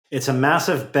It's a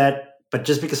massive bet, but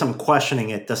just because I'm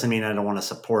questioning it doesn't mean I don't want to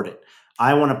support it.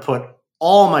 I want to put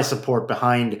all my support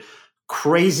behind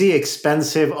crazy,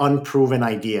 expensive, unproven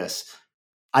ideas.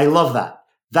 I love that.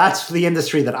 That's the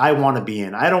industry that I want to be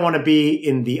in. I don't want to be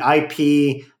in the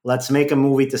IP, let's make a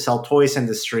movie to sell toys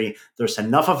industry. There's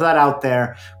enough of that out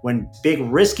there. When big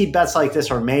risky bets like this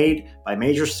are made by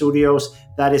major studios,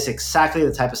 that is exactly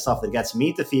the type of stuff that gets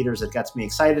me to theaters, that gets me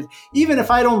excited. Even if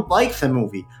I don't like the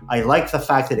movie, I like the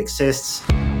fact it exists.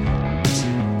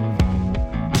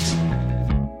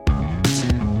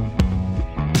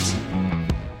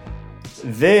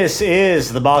 This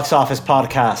is the Box Office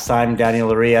Podcast. I'm Daniel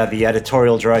Loria, the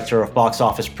editorial director of Box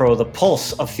Office Pro, the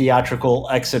pulse of theatrical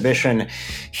exhibition,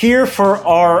 here for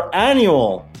our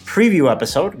annual preview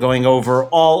episode, going over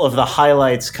all of the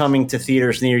highlights coming to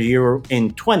theaters near you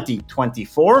in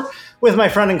 2024, with my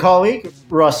friend and colleague,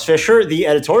 Russ Fisher, the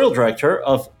editorial director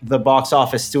of the Box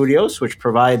Office Studios, which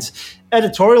provides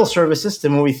editorial services to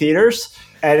movie theaters.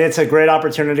 And it's a great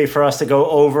opportunity for us to go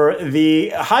over the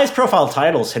highest profile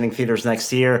titles hitting theaters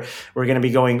next year. We're going to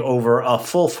be going over a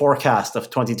full forecast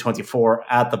of 2024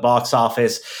 at the box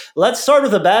office. Let's start with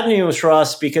the bad news,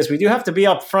 Russ, because we do have to be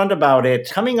upfront about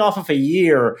it. Coming off of a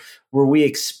year where we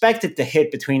expected to hit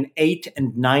between $8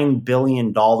 and $9 billion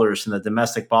in the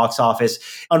domestic box office.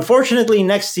 Unfortunately,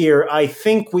 next year, I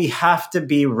think we have to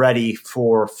be ready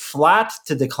for flat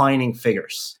to declining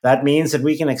figures. That means that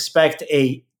we can expect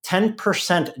a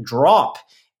 10% drop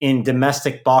in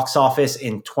domestic box office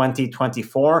in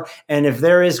 2024. And if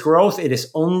there is growth, it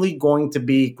is only going to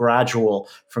be gradual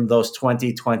from those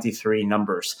 2023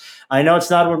 numbers. I know it's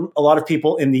not what a lot of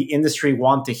people in the industry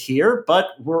want to hear, but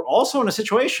we're also in a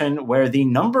situation where the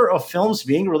number of films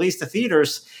being released to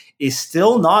theaters is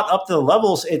still not up to the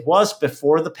levels it was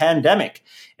before the pandemic.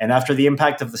 And after the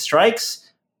impact of the strikes,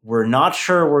 we're not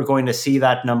sure we're going to see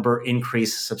that number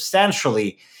increase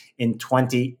substantially in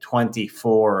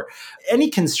 2024. Any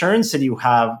concerns that you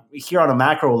have here on a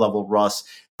macro level, Russ?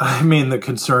 I mean, the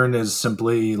concern is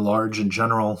simply large in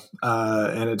general,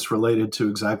 and it's related to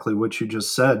exactly what you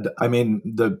just said. I mean,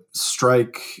 the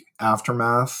strike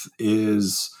aftermath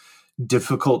is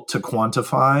difficult to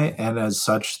quantify, and as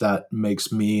such, that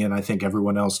makes me and I think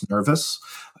everyone else nervous.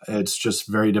 It's just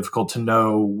very difficult to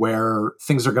know where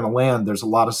things are going to land. There's a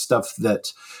lot of stuff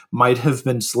that might have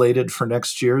been slated for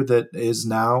next year that is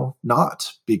now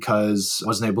not, because it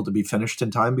wasn't able to be finished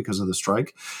in time because of the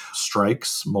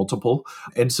strikes, multiple.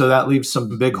 And so that leaves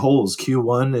some big holes.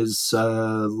 Q1 is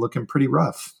looking pretty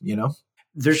rough, you know?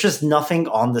 There's just nothing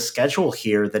on the schedule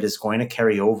here that is going to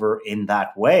carry over in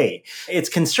that way. It's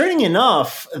concerning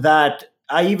enough that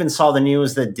I even saw the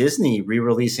news that Disney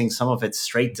re-releasing some of its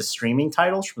straight-to-streaming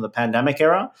titles from the pandemic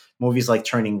era, movies like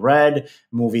Turning Red,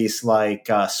 movies like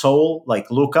Soul, like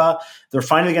Luca. They're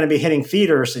finally going to be hitting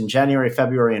theaters in January,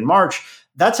 February, and March.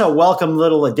 That's a welcome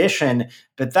little addition,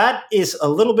 but that is a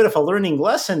little bit of a learning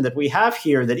lesson that we have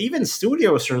here, that even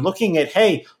studios are looking at,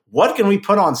 hey, what can we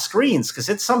put on screens? Because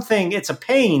it's a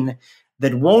pain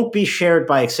that won't be shared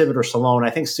by exhibitors alone. I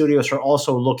think studios are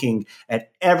also looking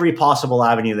at every possible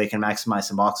avenue they can maximize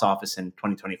the box office in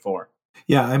 2024.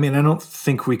 Yeah, I mean, I don't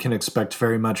think we can expect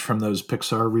very much from those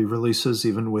Pixar re-releases,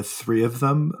 even with 3 of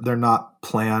them. They're not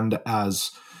planned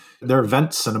as they're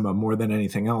event cinema more than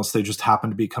anything else. They just happen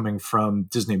to be coming from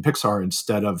Disney and Pixar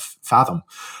instead of Fathom.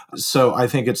 So I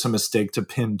think it's a mistake to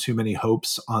pin too many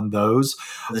hopes on those.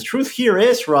 The truth here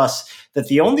is, Russ, that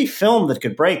the only film that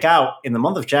could break out in the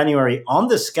month of January on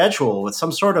the schedule with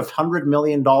some sort of $100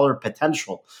 million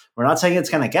potential, we're not saying it's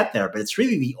going to get there, but it's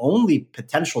really the only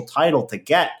potential title to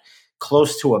get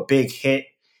close to a big hit,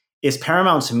 is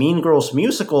Paramount's Mean Girls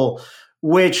musical,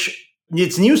 which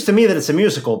it's news to me that it's a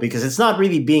musical because it's not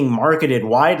really being marketed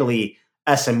widely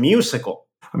as a musical.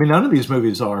 I mean, none of these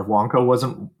movies are. Wonka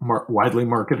wasn't widely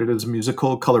marketed as a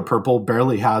musical. Color Purple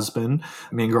barely has been.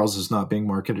 Mean Girls is not being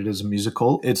marketed as a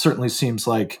musical. It certainly seems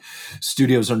like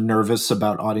studios are nervous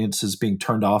about audiences being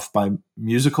turned off by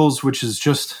musicals, which is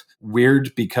just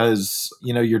weird because,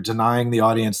 you know, you're denying the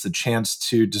audience the chance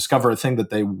to discover a thing that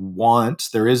they want.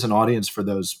 There is an audience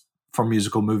for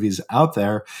musical movies out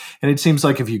there. And it seems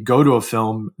like if you go to a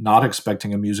film not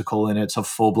expecting a musical and it's a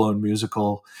full-blown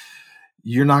musical,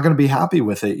 you're not going to be happy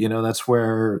with it. You know, that's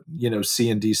where, you know, C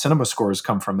and D cinema scores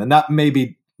come from. And that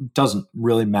maybe doesn't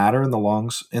really matter in the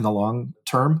long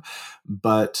term,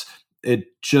 but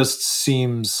it just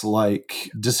seems like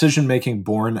decision-making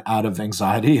born out of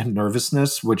anxiety and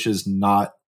nervousness, which is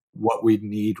not what we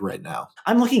need right now.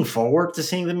 I'm looking forward to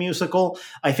seeing the musical.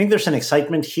 I think there's an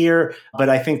excitement here, but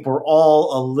I think we're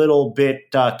all a little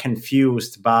bit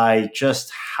confused by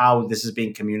just how this is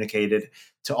being communicated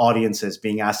to audiences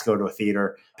being asked to go to a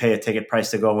theater, pay a ticket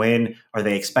price to go in? Are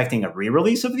they expecting a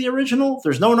re-release of the original?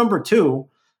 There's no number 2.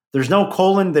 There's no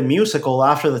colon the musical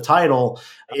after the title.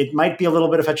 It might be a little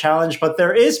bit of a challenge, but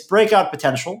there is breakout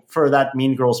potential for that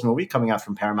Mean Girls movie coming out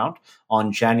from Paramount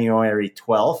on January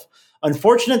 12th.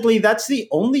 Unfortunately, that's the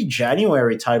only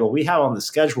January title we have on the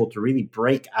schedule to really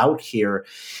break out here.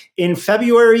 In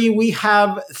February, we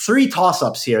have 3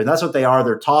 toss-ups here. That's what they are.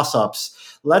 They're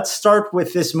toss-ups. Let's start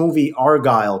with this movie,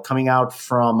 Argylle, coming out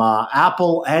from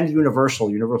Apple and Universal.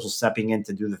 Universal stepping in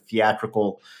to do the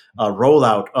theatrical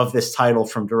rollout of this title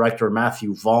from director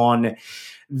Matthew Vaughn.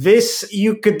 This,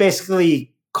 you could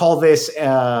basically call this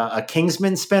a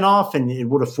Kingsman spinoff, and it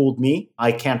would have fooled me.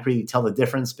 I can't really tell the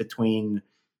difference between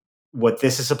what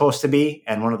this is supposed to be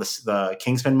and one of the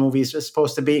Kingsman movies is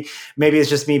supposed to be. Maybe it's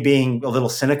just me being a little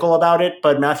cynical about it,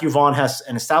 but Matthew Vaughn has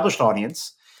an established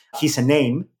audience. He's a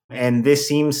name, and this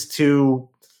seems to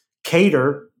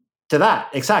cater to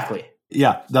that. Exactly.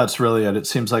 Yeah, that's really it. It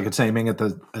seems like it's aiming at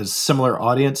a similar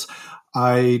audience.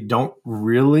 I don't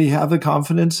really have the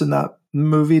confidence in that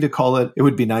movie to call it. It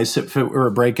would be nice if it were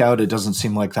a breakout. It doesn't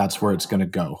seem like that's where it's going to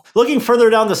go. Looking further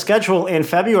down the schedule in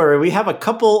February, we have a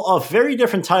couple of very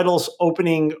different titles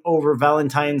opening over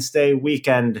Valentine's Day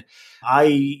weekend.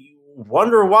 I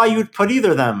wonder why you'd put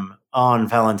either of them on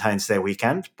Valentine's Day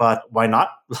weekend, but why not?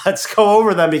 Let's go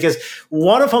over them, because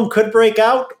one of them could break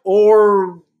out,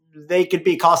 or they could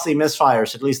be costly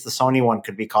misfires. At least the Sony one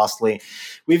could be costly.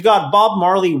 We've got Bob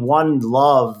Marley, One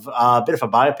Love, a bit of a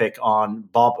biopic on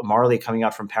Bob Marley coming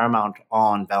out from Paramount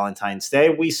on Valentine's Day.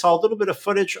 We saw a little bit of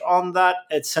footage on that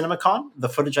at CinemaCon. The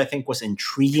footage, I think, was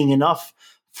intriguing enough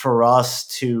for us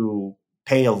to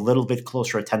pay a little bit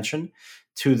closer attention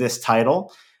to this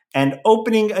title. And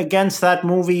opening against that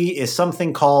movie is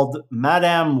something called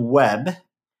Madame Web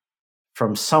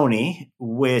from Sony,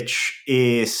 which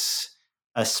is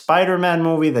a Spider-Man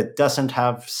movie that doesn't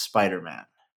have Spider-Man.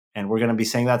 And we're going to be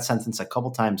saying that sentence a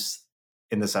couple times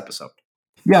in this episode.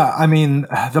 Yeah, I mean,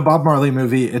 the Bob Marley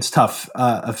movie, it's tough.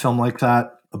 A film like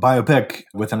that, a biopic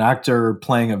with an actor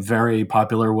playing a very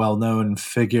popular, well-known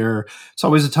figure, it's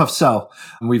always a tough sell.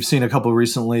 We've seen a couple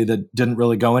recently that didn't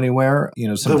really go anywhere. You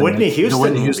know, the Whitney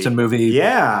Houston movie.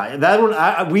 Yeah, that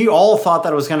one. We all thought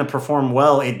that it was going to perform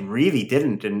well. It really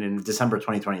didn't in December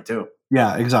 2022.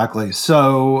 Yeah, exactly.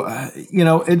 So,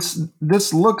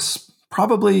 this looks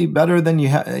probably better than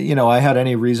I had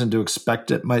any reason to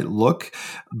expect it might look,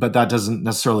 but that doesn't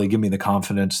necessarily give me the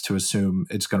confidence to assume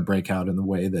it's going to break out in the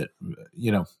way that,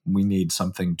 we need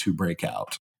something to break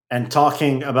out. And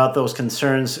talking about those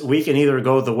concerns, we can either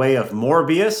go the way of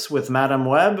Morbius with Madame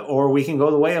Web, or we can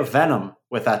go the way of Venom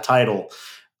with that title.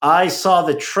 I saw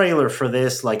the trailer for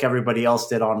this like everybody else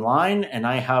did online, and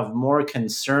I have more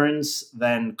concerns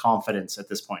than confidence at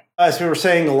this point. As we were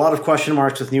saying, a lot of question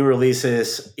marks with new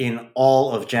releases in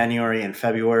all of January and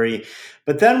February.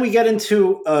 But then we get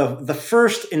into the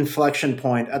first inflection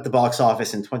point at the box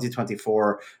office in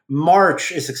 2024.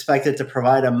 March is expected to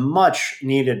provide a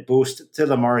much-needed boost to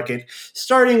the market,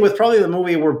 starting with probably the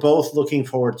movie we're both looking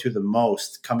forward to the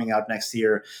most coming out next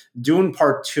year, Dune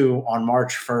Part 2 on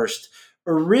March 1st.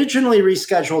 Originally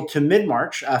rescheduled to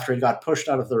mid-March after it got pushed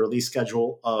out of the release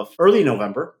schedule of early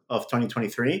November of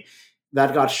 2023.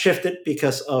 That got shifted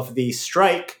because of the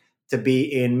strike to be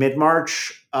in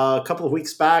mid-March. A couple of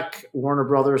weeks back, Warner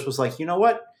Brothers was like, you know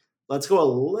what? Let's go a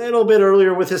little bit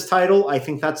earlier with this title. I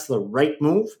think that's the right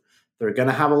move. They're going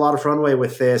to have a lot of runway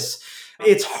with this.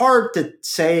 It's hard to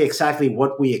say exactly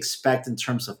what we expect in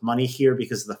terms of money here,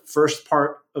 because the first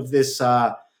part of this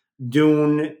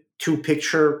Dune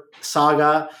two-picture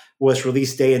saga was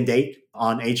released day and date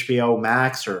on HBO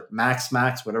Max or Max,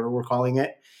 whatever we're calling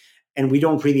it. And we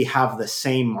don't really have the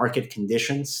same market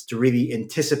conditions to really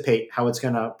anticipate how it's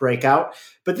going to break out.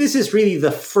 But this is really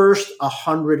the first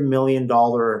 $100 million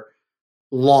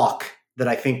lock that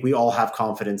I think we all have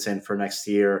confidence in for next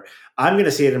year. I'm going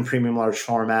to see it in premium large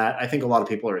format. I think a lot of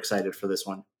people are excited for this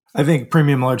one. I think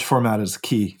premium large format is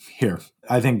key here.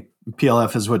 I think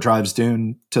PLF is what drives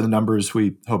Dune to the numbers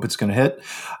we hope it's going to hit.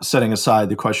 Setting aside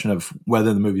the question of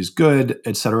whether the movie's good,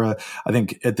 et cetera, I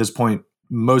think at this point,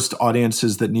 most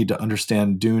audiences that need to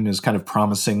understand Dune as kind of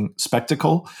promising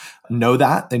spectacle know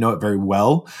that. They know it very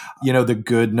well. The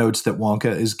good notes that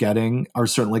Wonka is getting are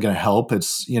certainly going to help.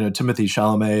 It's, Timothée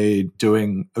Chalamet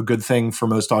doing a good thing for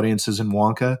most audiences in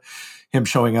Wonka. Him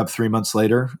showing up 3 months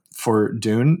later for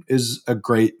Dune is a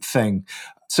great thing.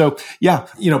 So,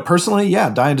 personally,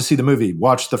 dying to see the movie.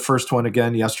 Watched the first one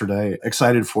again yesterday.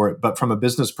 Excited for it. But from a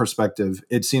business perspective,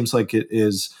 it seems like it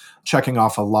is checking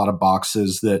off a lot of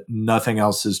boxes that nothing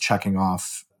else is checking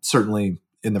off, certainly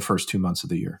in the first 2 months of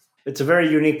the year. It's a very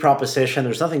unique proposition.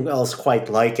 There's nothing else quite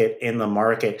like it in the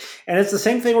market. And it's the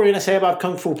same thing we're going to say about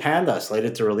Kung Fu Panda,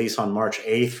 slated to release on March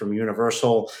 8th from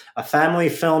Universal. A family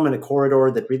film in a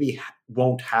corridor that really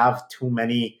won't have too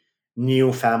many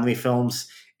new family films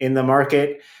in the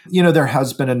market. There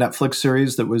has been a Netflix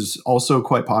series that was also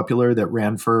quite popular that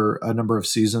ran for a number of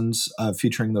seasons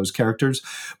featuring those characters.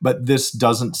 But this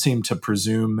doesn't seem to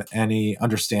presume any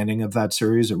understanding of that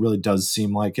series. It really does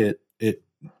seem like it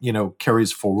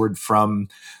carries forward from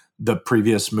the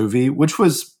previous movie, which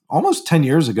was almost 10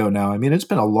 years ago now. I mean, it's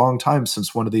been a long time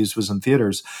since one of these was in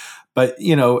theaters. But,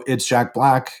 it's Jack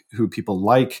Black, who people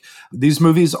like. These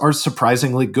movies are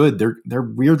surprisingly good. They're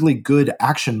weirdly good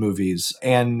action movies.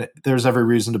 And there's every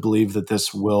reason to believe that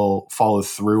this will follow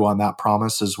through on that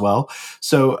promise as well.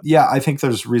 So, yeah, I think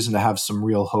there's reason to have some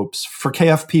real hopes for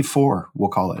KFP4, we'll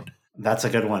call it. That's a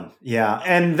good one. Yeah.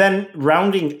 And then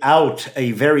rounding out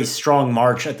a very strong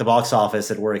March at the box office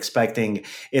that we're expecting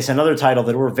is another title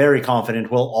that we're very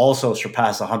confident will also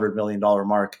surpass the $100 million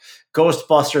mark.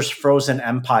 Ghostbusters Frozen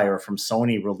Empire from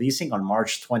Sony, releasing on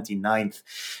March 29th.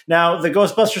 Now, the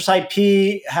Ghostbusters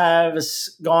IP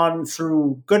has gone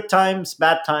through good times,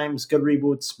 bad times, good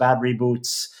reboots, bad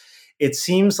reboots. It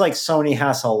seems like Sony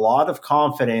has a lot of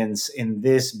confidence in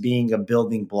this being a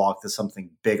building block to something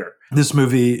bigger. This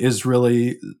movie is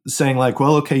really saying like,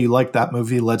 well, okay, you like that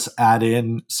movie. Let's add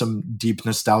in some deep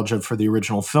nostalgia for the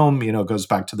original film. It goes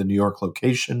back to the New York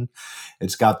location.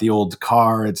 It's got the old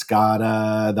car. It's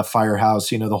got the firehouse,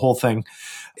 the whole thing.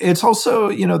 It's also,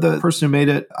 the person who made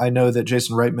it, I know that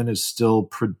Jason Reitman is still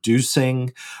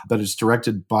producing, but it's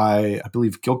directed by, I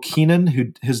believe, Gil Keenan,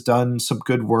 who has done some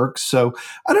good work. So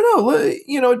I don't know,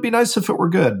 it'd be nice if it were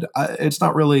good. It's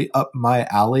not really up my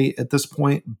alley at this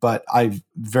point, but I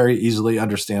very easily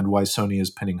understand why Sony is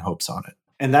pinning hopes on it.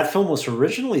 And that film was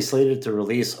originally slated to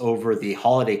release over the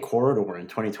holiday corridor in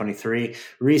 2023,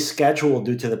 rescheduled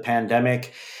due to the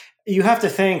pandemic. You have to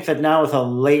think that now with a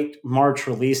late March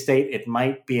release date, it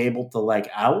might be able to leg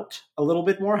out a little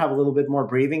bit more, have a little bit more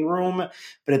breathing room.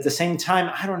 But at the same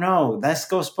time, I don't know, that's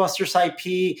Ghostbusters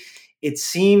IP. It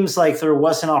seems like there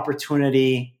was an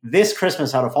opportunity this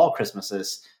Christmas out of all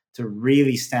Christmases to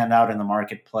really stand out in the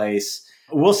marketplace.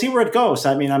 We'll see where it goes.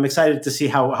 I mean, I'm excited to see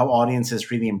how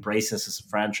audiences really embrace this as a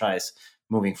franchise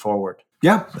moving forward.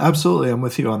 Yeah, absolutely. I'm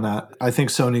with you on that. I think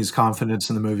Sony's confidence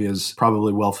in the movie is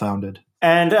probably well-founded.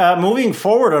 And moving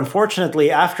forward, unfortunately,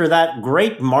 after that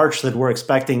great March that we're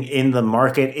expecting in the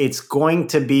market, it's going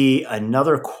to be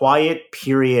another quiet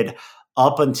period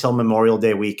up until Memorial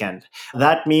Day weekend.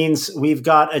 That means we've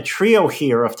got a trio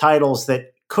here of titles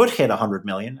that could hit 100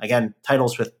 million. Again,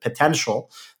 titles with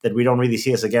potential that we don't really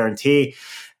see as a guarantee.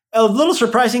 A little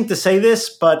surprising to say this,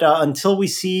 but until we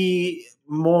see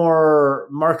more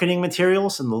marketing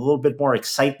materials and a little bit more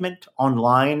excitement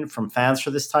online from fans for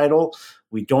this title,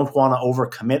 we don't want to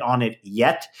overcommit on it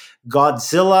yet.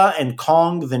 Godzilla and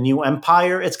Kong, the New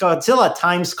Empire. It's Godzilla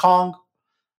times Kong.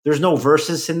 There's no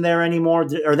versus in there anymore.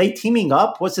 Are they teaming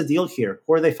up? What's the deal here?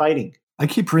 Who are they fighting? I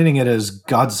keep reading it as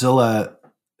Godzilla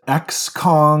X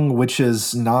Kong, which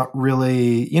is not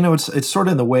really, it's sort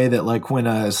of in the way that like when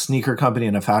a sneaker company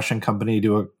and a fashion company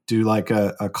do like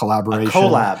a collaboration. A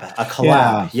collab,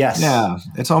 yeah, yes. Yeah,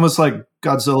 it's almost like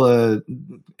Godzilla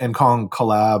and Kong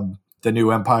collab, the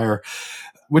New Empire,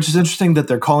 which is interesting that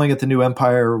they're calling it the New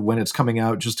Empire when it's coming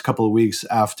out just a couple of weeks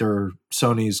after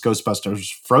Sony's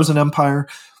Ghostbusters Frozen Empire.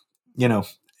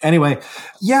 Anyway,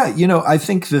 yeah, I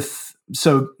think the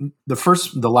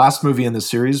last movie in the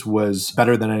series was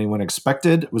better than anyone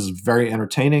expected. It was very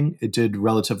entertaining. It did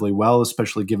relatively well,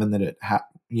 especially given that it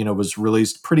was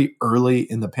released pretty early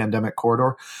in the pandemic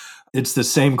corridor. It's the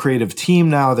same creative team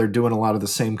now. They're doing a lot of the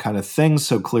same kind of things.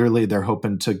 So clearly they're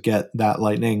hoping to get that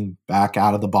lightning back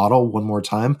out of the bottle one more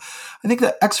time. I think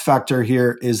the X factor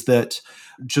here is that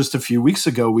just a few weeks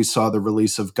ago, we saw the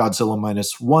release of Godzilla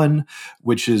Minus One,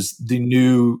 which is the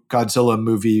new Godzilla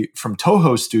movie from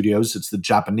Toho Studios. It's the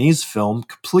Japanese film,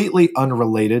 completely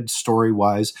unrelated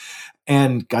story-wise.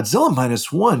 And Godzilla Minus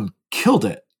One killed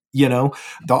it. The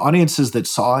audiences that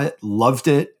saw it loved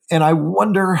it. And I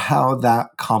wonder how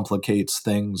that complicates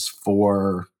things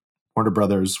for Warner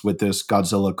Brothers with this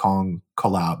Godzilla Kong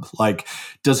collab. Like,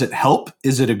 does it help?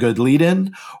 Is it a good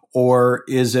lead-in? Or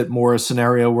is it more a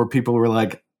scenario where people are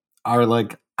like, I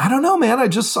don't know, man. I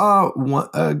just saw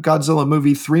a Godzilla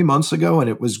movie 3 months ago and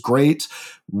it was great.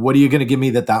 What are you going to give me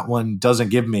that one doesn't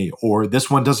give me? Or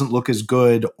this one doesn't look as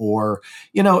good? Or,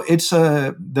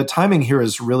 the timing here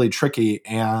is really tricky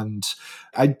and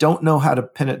I don't know how to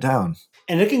pin it down.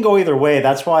 And it can go either way.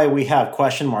 That's why we have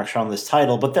question marks around this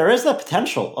title. But there is the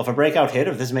potential of a breakout hit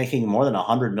of this making more than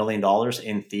 $100 million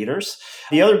in theaters.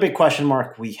 The other big question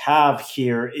mark we have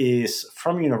here is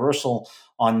from Universal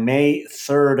on May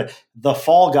 3rd, The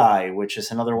Fall Guy, which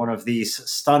is another one of these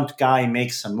stunt guy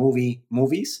makes a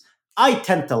movies. I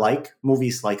tend to like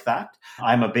movies like that.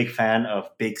 I'm a big fan of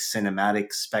big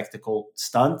cinematic spectacle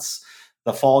stunts.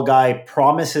 The Fall Guy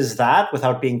promises that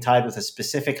without being tied with a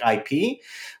specific IP.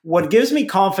 What gives me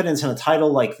confidence in a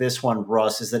title like this one,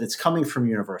 Russ, is that it's coming from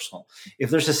Universal.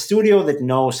 If there's a studio that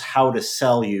knows how to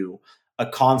sell you a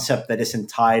concept that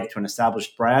isn't tied to an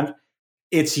established brand,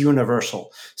 it's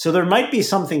Universal. So there might be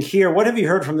something here. What have you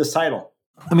heard from this title?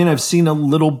 I mean, I've seen a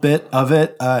little bit of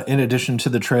it in addition to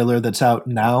the trailer that's out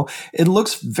now. It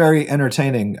looks very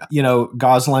entertaining. You know,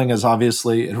 Gosling is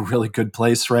obviously in a really good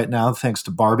place right now, thanks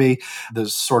to Barbie. The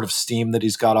sort of steam that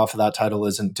he's got off of that title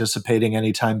isn't dissipating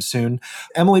anytime soon.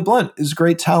 Emily Blunt is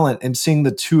great talent, and seeing the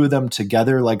two of them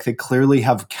together, like they clearly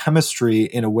have chemistry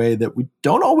in a way that we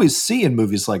don't always see in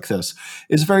movies like this,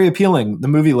 is very appealing. The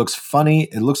movie looks funny.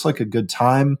 It looks like a good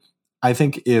time. I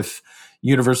think if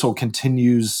Universal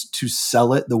continues to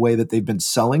sell it the way that they've been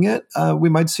selling it, we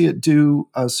might see it do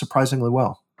surprisingly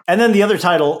well. And then the other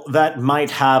title that might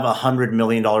have $100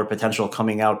 million potential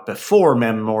coming out before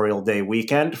Memorial Day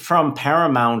weekend from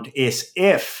Paramount is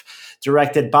If,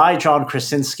 directed by John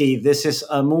Krasinski. This is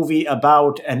a movie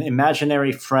about an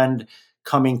imaginary friend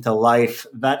coming to life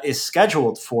that is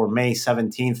scheduled for May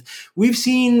 17th. We've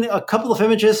seen a couple of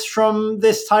images from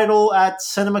this title at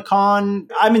CinemaCon.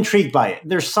 I'm intrigued by it.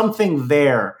 There's something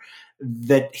there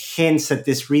that hints that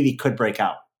this really could break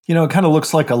out. You know, it kind of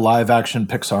looks like a live action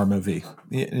Pixar movie.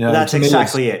 You know, that's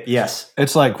exactly it. Yes.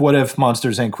 It's like, what if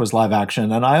Monsters, Inc. was live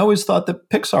action? And I always thought that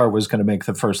Pixar was going to make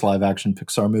the first live action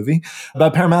Pixar movie,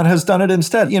 but Paramount has done it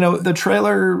instead. You know, the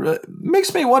trailer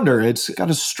makes me wonder. It's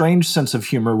got a strange sense of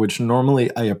humor, which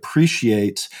normally I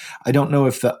appreciate. I don't know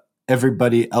if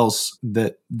everybody else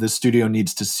that the studio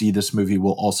needs to see this movie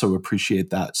will also appreciate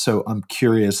that. So I'm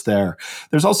curious there.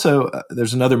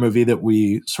 There's another movie that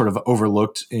we sort of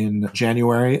overlooked in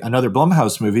January, another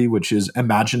Blumhouse movie, which is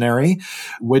Imaginary,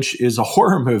 which is a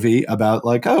horror movie about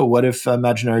like, oh, what if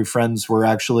imaginary friends were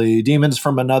actually demons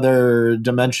from another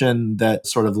dimension that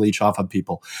sort of leech off of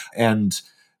people? And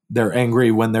they're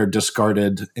angry when they're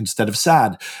discarded instead of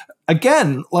sad.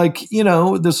 Again, like, you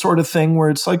know, the sort of thing where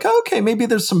it's like, okay, maybe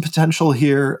there's some potential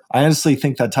here. I honestly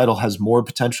think that title has more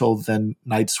potential than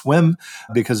Night Swim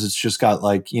because it's just got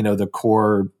like, you know, the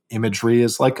core imagery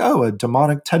is like, oh, a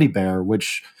demonic teddy bear,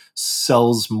 which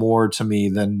sells more to me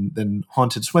than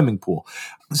Haunted Swimming Pool.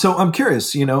 So I'm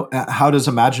curious, you know, how does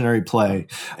Imaginary play?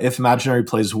 If Imaginary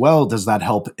plays well, does that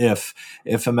help If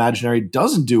Imaginary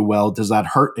doesn't do well, does that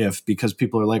hurt If? Because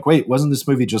people are like, wait, wasn't this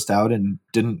movie just out and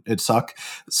didn't it suck?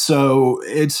 So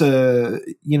it's a,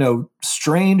 you know,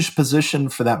 strange position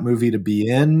for that movie to be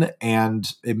in, and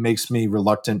it makes me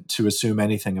reluctant to assume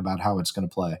anything about how it's going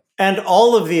to play. And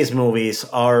all of these movies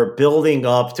are building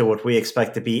up to what we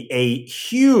expect to be a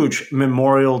huge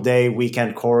Memorial Day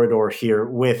weekend corridor here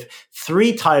with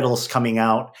 3 titles coming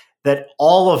out that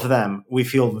all of them we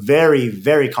feel very,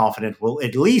 very confident will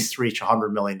at least reach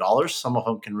 $100 million. Some of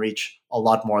them can reach a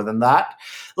lot more than that.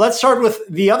 Let's start with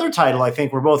the other title I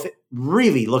think we're both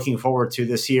really looking forward to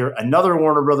this year. Another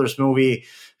Warner Brothers movie,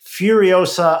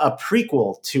 Furiosa, a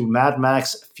prequel to Mad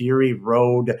Max Fury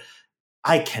Road.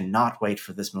 I cannot wait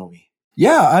for this movie.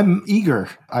 Yeah, I'm eager.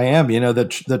 I am. You know,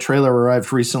 the trailer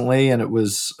arrived recently and it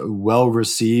was well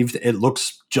received. It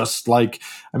looks just like,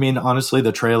 I mean, honestly,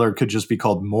 the trailer could just be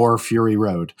called More Fury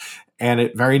Road. And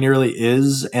it very nearly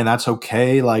is. And that's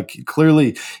okay. Like,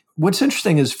 clearly, what's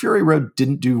interesting is Fury Road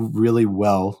didn't do really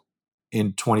well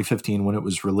in 2015 when it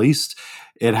was released.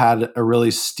 It had a really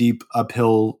steep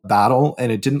uphill battle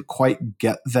and it didn't quite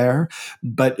get there,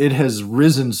 but it has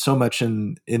risen so much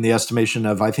in the estimation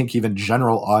of, I think, even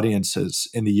general audiences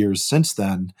in the years since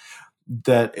then,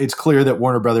 that it's clear that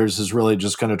Warner Brothers is really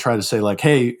just going to try to say like,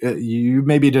 hey, you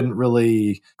maybe didn't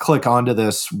really click onto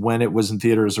this when it was in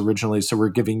theaters originally, so we're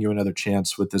giving you another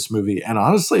chance with this movie. And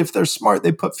honestly, if they're smart,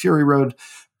 they put Fury Road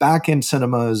back in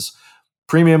cinemas,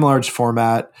 premium large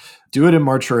format, do it in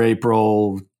March or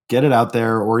April, get it out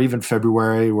there, or even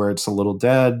February where it's a little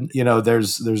dead. You know,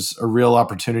 there's a real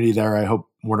opportunity there. I hope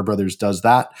Warner Brothers does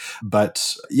that.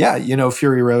 But yeah, you know,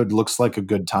 Fury Road looks like a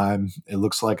good time. It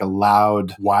looks like a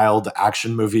loud, wild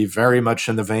action movie, very much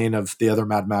in the vein of the other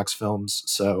Mad Max films.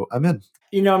 So I'm in.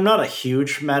 You know, I'm not a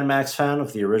huge Mad Max fan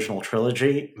of the original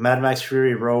trilogy. Mad Max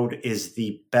Fury Road is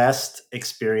the best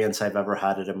experience I've ever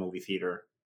had at a movie theater.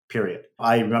 Period.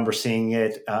 I remember seeing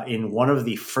it in one of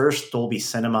the first Dolby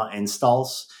Cinema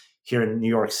installs here in New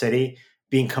York City,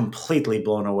 being completely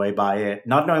blown away by it,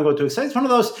 not knowing what to expect. It's one of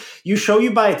those,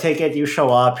 you buy a ticket, you show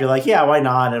up, you're like, yeah, why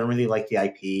not? I don't really like the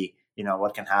IP.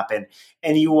 What can happen?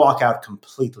 And you walk out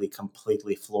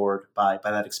completely floored by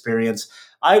that experience.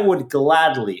 I would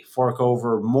gladly fork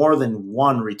over more than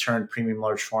one return premium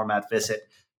large format visit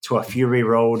to a Fury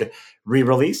Road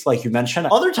re-release, like you mentioned.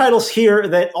 Other titles here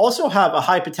that also have a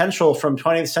high potential from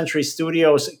 20th Century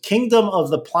Studios: Kingdom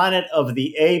of the Planet of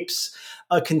the Apes,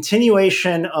 a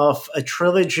continuation of a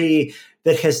trilogy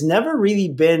that has never really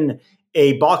been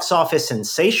a box office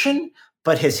sensation,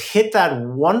 but has hit that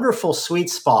wonderful sweet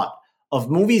spot of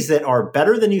movies that are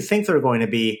better than you think they're going to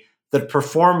be, that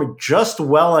perform just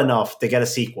well enough to get a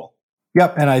sequel.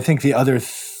 Yep. And I think the other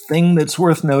thing that's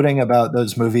worth noting about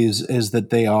those movies is that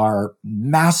they are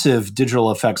massive digital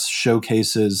effects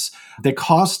showcases that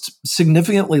cost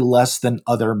significantly less than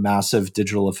other massive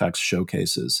digital effects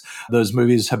showcases. Those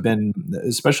movies have been,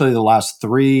 especially the last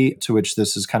three, to which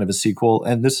this is kind of a sequel.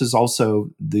 And this is also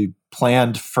the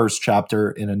planned first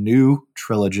chapter in a new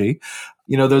trilogy.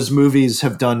 Those movies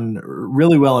have done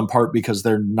really well in part because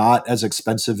they're not as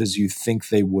expensive as you think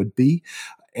they would be.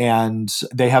 And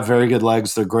they have very good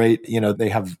legs. They're great. They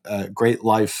have a great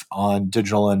life on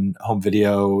digital and home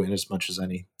video, in as much as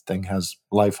anything has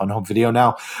life on home video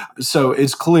now. So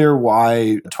it's clear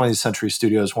why 20th Century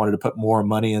Studios wanted to put more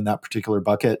money in that particular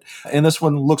bucket. And this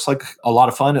one looks like a lot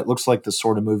of fun. It looks like the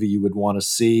sort of movie you would want to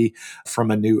see from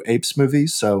a new Apes movie.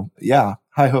 So yeah,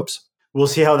 high hopes. We'll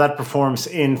see how that performs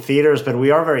in theaters, but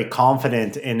we are very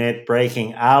confident in it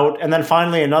breaking out. And then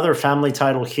finally, another family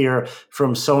title here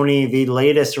from Sony, the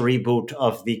latest reboot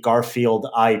of the Garfield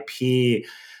IP.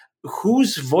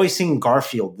 Who's voicing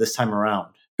Garfield this time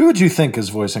around? Who would you think is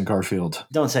voicing Garfield?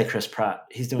 Don't say Chris Pratt.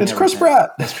 He's doing It's everything. Chris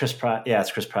Pratt. It's Chris Pratt. Yeah,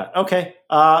 it's Chris Pratt. Okay,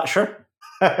 sure.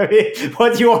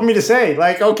 What do you want me to say?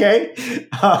 Okay.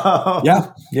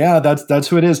 Yeah, that's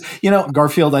who it is.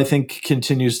 Garfield, I think,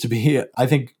 continues to be, I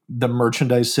think the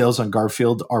merchandise sales on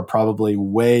Garfield are probably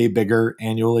way bigger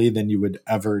annually than you would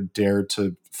ever dare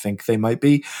to think they might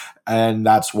be. And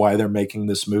that's why they're making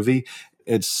this movie.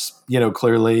 It's,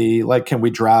 clearly like, can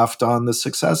we draft on the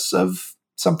success of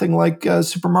something like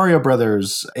Super Mario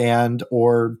Brothers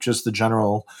or just the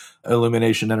general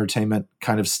Illumination Entertainment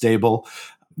kind of stable?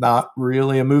 Not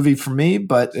really a movie for me,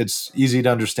 but it's easy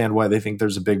to understand why they think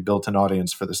there's a big built-in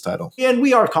audience for this title. And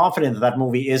we are confident that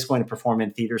movie is going to perform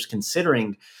in theaters,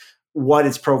 considering what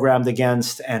it's programmed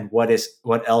against and what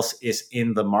else is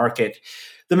in the market.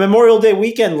 The Memorial Day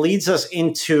weekend leads us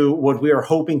into what we are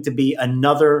hoping to be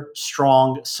another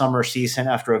strong summer season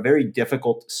after a very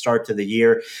difficult start to the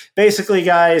year. Basically,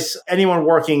 guys, anyone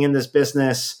working in this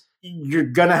business, you're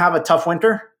going to have a tough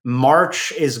winter.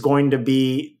 March is going to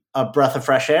be a breath of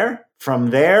fresh air. From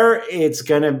there, it's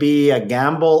going to be a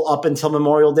gamble up until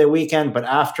Memorial Day weekend. But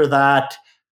after that,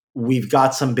 we've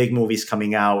got some big movies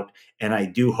coming out, and I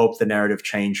do hope the narrative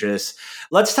changes.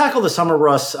 Let's tackle the summer,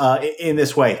 Russ, in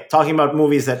this way, talking about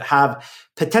movies that have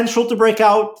potential to break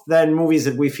out, then movies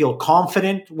that we feel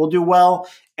confident will do well,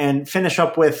 and finish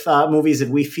up with movies that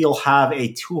we feel have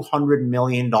a $200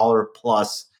 million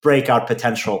plus breakout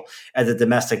potential at the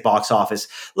domestic box office.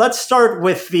 Let's start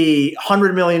with the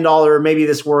 $100 million, maybe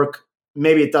this work,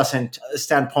 maybe it doesn't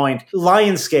standpoint.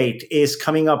 Lionsgate is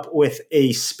coming up with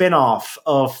a spin-off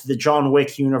of the John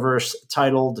Wick universe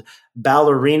titled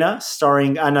Ballerina,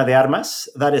 starring Ana de Armas.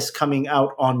 That is coming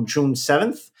out on June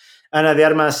 7th. Ana de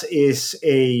Armas is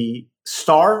a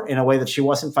star in a way that she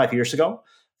wasn't 5 years ago.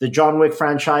 The John Wick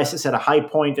franchise is at a high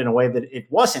point in a way that it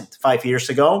wasn't 5 years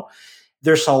ago.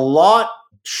 There's a lot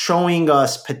showing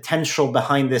us potential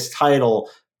behind this title,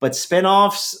 but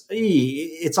spin-offs,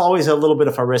 it's always a little bit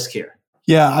of a risk here.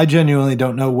 Yeah, I genuinely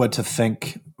don't know what to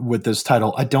think with this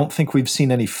title. I don't think we've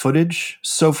seen any footage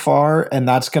so far, and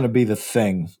that's going to be the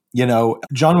thing.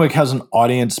 John Wick has an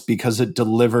audience because it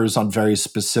delivers on very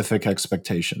specific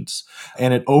expectations,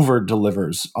 and it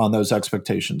over-delivers on those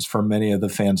expectations for many of the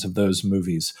fans of those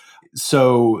movies.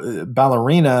 So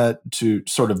Ballerina, to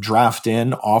sort of draft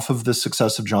in off of the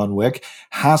success of John Wick,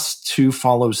 has to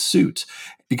follow suit.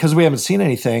 Because we haven't seen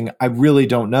anything, I really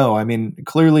don't know. I mean,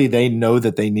 clearly they know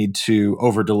that they need to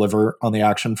over-deliver on the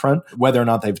action front. Whether or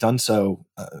not they've done so,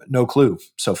 no clue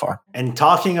so far. And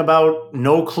talking about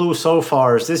no clue so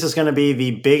far, this is going to be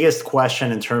the biggest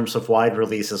question in terms of wide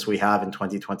releases we have in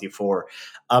 2024.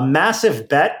 A massive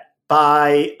bet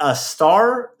by a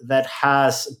star that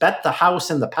has bet the house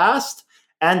in the past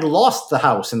and lost the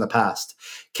house in the past.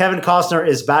 Kevin Costner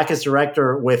is back as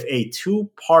director with a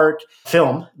two-part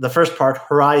film. The first part,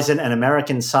 Horizon: An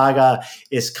American Saga,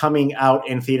 is coming out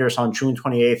in theaters on June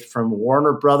 28th from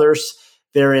Warner Brothers.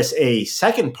 There is a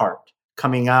second part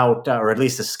coming out, or at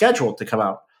least is scheduled to come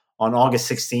out on August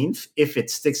 16th. If it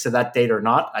sticks to that date or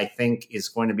not, I think is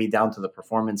going to be down to the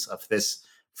performance of this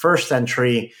first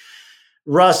entry.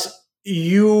 Russ,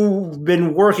 you've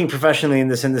been working professionally in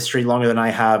this industry longer than I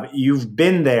have. You've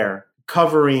been there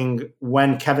covering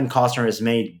when Kevin Costner has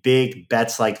made big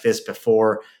bets like this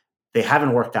before. They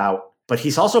haven't worked out. But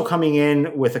he's also coming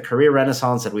in with a career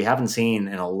renaissance that we haven't seen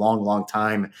in a long, long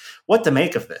time. What to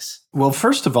make of this? Well,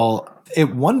 first of all,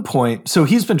 at one point, so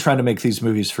he's been trying to make these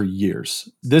movies for years.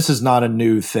 This is not a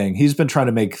new thing. He's been trying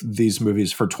to make these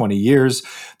movies for 20 years.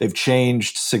 They've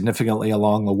changed significantly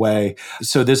along the way.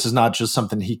 So this is not just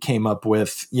something he came up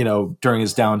with, during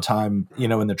his downtime,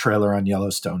 in the trailer on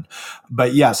Yellowstone.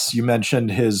 But yes, you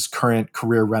mentioned his current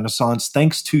career renaissance,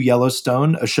 thanks to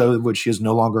Yellowstone, a show which he is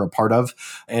no longer a part of,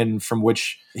 and from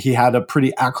which he had a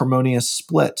pretty acrimonious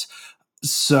split.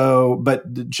 So,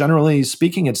 but generally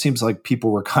speaking, it seems like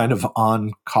people were kind of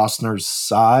on Costner's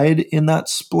side in that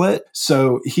split.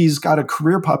 So he's got a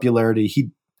career popularity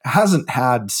he hasn't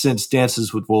had since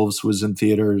Dances with Wolves was in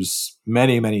theaters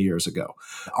many, many years ago.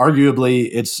 Arguably,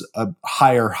 it's a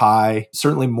higher high.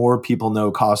 Certainly more people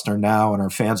know Costner now and are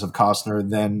fans of Costner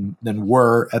than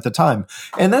were at the time.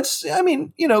 And that's,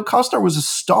 Costner was a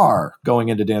star going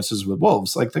into Dances with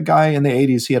Wolves. Like the guy in the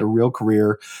 80s, he had a real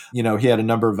career. He had a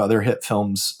number of other hit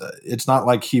films. It's not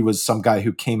like he was some guy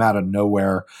who came out of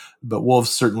nowhere, but Wolves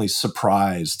certainly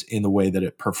surprised in the way that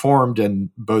it performed,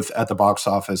 and both at the box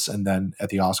office and then at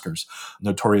the Oscars,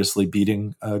 notoriously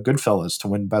beating Goodfellas to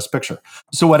win Best Picture.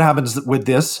 So what happens with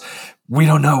this? We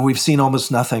don't know. We've seen almost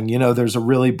nothing. There's a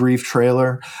really brief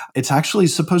trailer. It's actually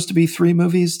supposed to be 3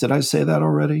 movies. Did I say that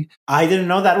already? I didn't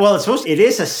know that. Well, it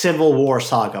is a Civil War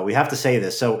saga. We have to say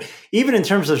this. So even in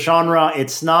terms of genre,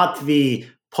 it's not the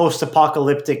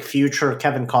post-apocalyptic future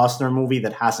Kevin Costner movie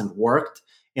that hasn't worked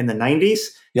in the 90s.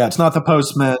 Yeah, it's not The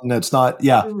Postman. It's not,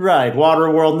 yeah. Right,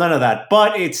 Waterworld, none of that.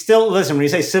 But it's still, listen, when you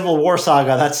say Civil War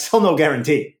saga, that's still no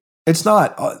guarantee. It's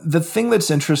not. The thing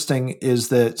that's interesting is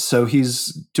that, so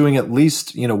he's doing at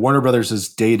least, Warner Brothers has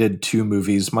dated 2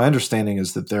 movies. My understanding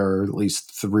is that there are at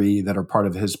least 3 that are part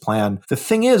of his plan. The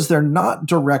thing is, they're not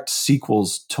direct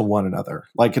sequels to one another.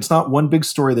 Like, it's not one big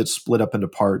story that's split up into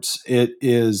parts. It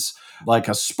is like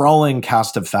a sprawling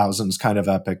cast of thousands kind of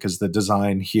epic is the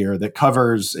design here that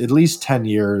covers at least 10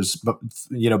 years, but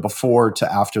before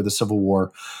to after the Civil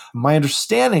War. My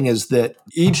understanding is that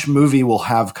each movie will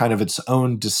have kind of its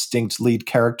own distinct lead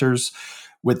characters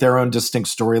with their own distinct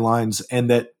storylines,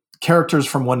 and that characters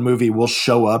from one movie will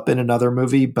show up in another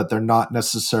movie, but they're not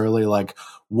necessarily like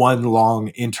one long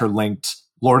interlinked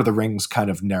Lord of the Rings kind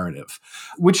of narrative,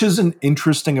 which is an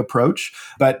interesting approach.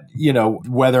 But,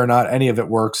 whether or not any of it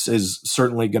works is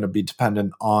certainly going to be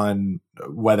dependent on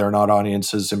whether or not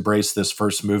audiences embrace this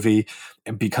first movie.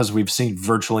 And because we've seen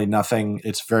virtually nothing,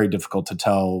 it's very difficult to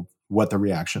tell what the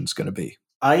reaction is going to be.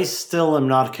 I still am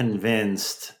not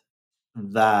convinced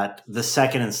that the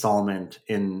second installment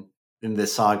in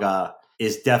this saga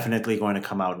is definitely going to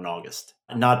come out in August.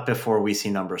 Not before we see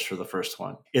numbers for the first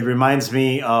one. It reminds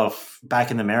me of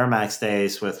back in the Miramax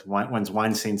days with when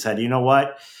Weinstein said, you know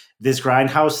what, this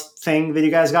Grindhouse thing that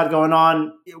you guys got going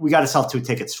on, we got to sell 2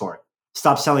 tickets for it.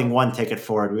 Stop selling 1 ticket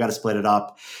for it. We got to split it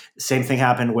up. Same thing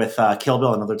happened with Kill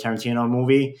Bill, another Tarantino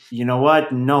movie. You know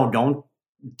what? No, don't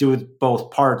do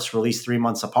both parts. Release 3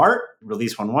 months apart.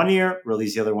 Release one year,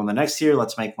 release the other one the next year.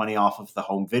 Let's make money off of the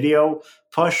home video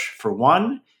push for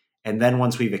one. And then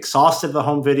once we've exhausted the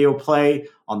home video play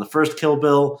on the first Kill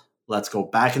Bill, let's go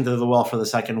back into the well for the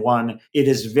second one. It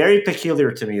is very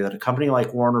peculiar to me that a company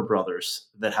like Warner Brothers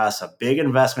that has a big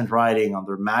investment riding on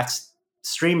their Max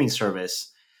streaming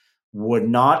service would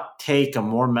not take a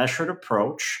more measured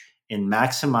approach in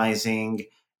maximizing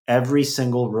every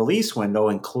single release window,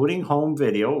 including home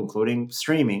video, including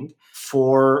streaming,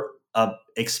 for a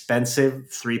expensive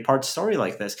 3-part story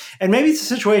like this. And maybe it's a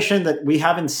situation that we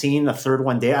haven't seen a third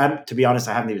one day. To be honest,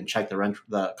 I haven't even checked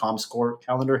the ComScore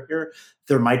calendar here.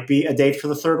 There might be a date for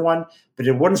the third one, but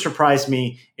it wouldn't surprise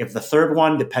me if the third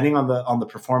one, depending on the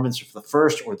performance of the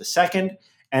first or the second,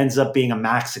 ends up being a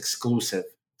Max exclusive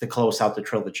to close out the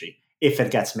trilogy, if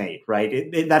it gets made,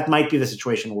 right? That might be the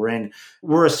situation we're in.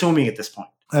 We're assuming at this point.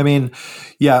 I mean,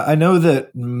 yeah, I know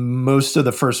that most of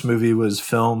the first movie was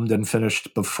filmed and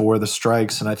finished before the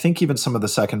strikes. And I think even some of the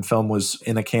second film was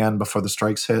in a can before the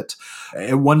strikes hit.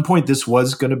 At one point, this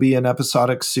was going to be an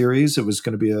episodic series. It was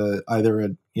going to be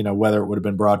whether it would have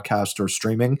been broadcast or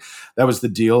streaming. That was the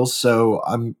deal. So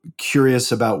I'm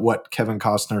curious about what Kevin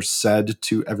Costner said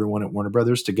to everyone at Warner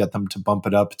Brothers to get them to bump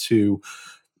it up to,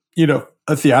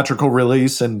 a theatrical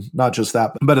release, and not just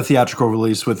that, but a theatrical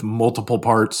release with multiple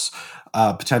parts.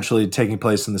 potentially taking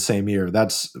place in the same year.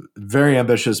 That's very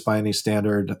ambitious by any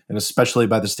standard, and especially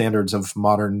by the standards of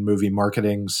modern movie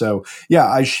marketing. So, yeah,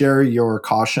 I share your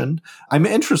caution. I'm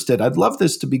interested. I'd love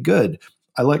this to be good.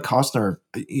 I like Costner.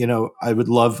 I would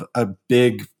love a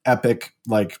big, epic,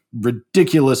 like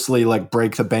ridiculously like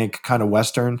break the bank kind of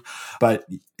Western. But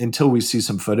until we see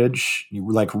some footage,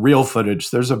 like real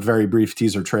footage, there's a very brief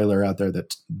teaser trailer out there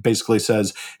that basically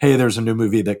says, hey, there's a new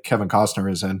movie that Kevin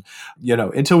Costner is in.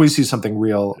 Until we see something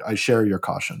real, I share your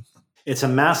caution. It's a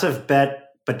massive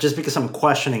bet, but just because I'm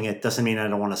questioning it doesn't mean I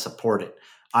don't want to support it.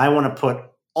 I want to put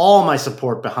all my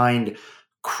support behind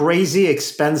crazy,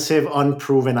 expensive,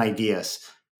 unproven ideas.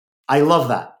 I love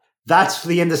that. That's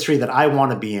the industry that I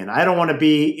want to be in. I don't want to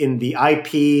be in the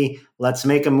IP, let's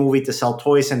make a movie to sell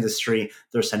toys industry.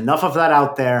 There's enough of that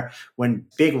out there. When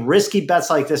big risky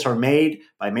bets like this are made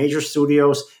by major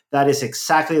studios, that is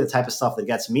exactly the type of stuff that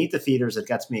gets me to theaters, that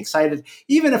gets me excited.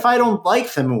 Even if I don't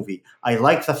like the movie, I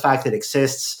like the fact it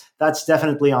exists. That's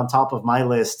definitely on top of my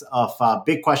list of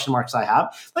big question marks I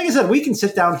have. Like I said, we can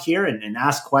sit down here and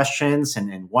ask questions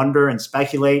and wonder and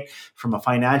speculate from a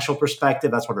financial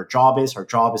perspective. That's what our job is. Our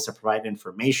job is to provide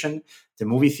information to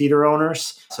movie theater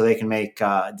owners so they can make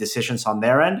decisions on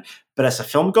their end. But as a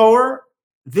film goer,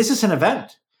 this is an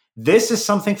event. This is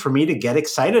something for me to get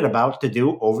excited about to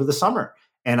do over the summer.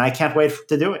 And I can't wait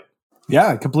to do it. Yeah,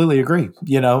 I completely agree.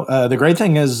 The great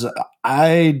thing is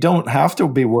I don't have to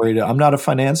be worried. I'm not a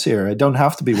financier. I don't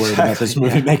have to be worried about this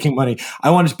movie making money.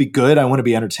 I want it to be good. I want to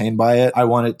be entertained by it. I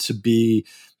want it to be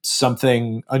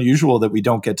something unusual that we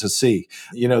don't get to see.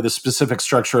 The specific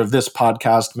structure of this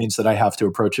podcast means that I have to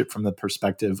approach it from the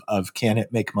perspective of, can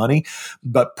it make money?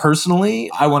 But personally,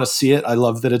 I want to see it. I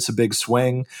love that it's a big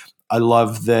swing. I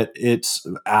love that it's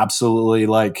absolutely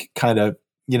like kind of,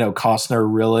 Costner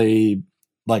really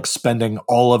like spending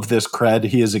all of this cred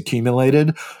he has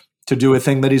accumulated to do a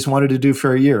thing that he's wanted to do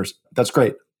for years. That's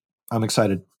great. I'm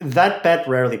excited. That bet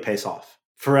rarely pays off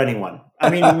for anyone. I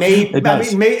mean,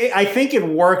 I think it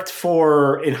worked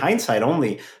in hindsight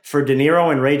only, for De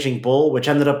Niro and Raging Bull, which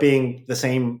ended up being the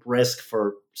same risk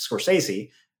for Scorsese,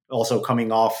 also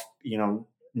coming off,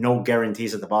 no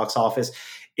guarantees at the box office.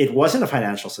 It wasn't a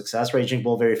financial success. Raging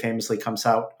Bull very famously comes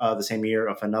out the same year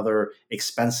of another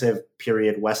expensive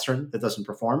period Western that doesn't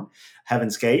perform,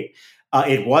 Heaven's Gate.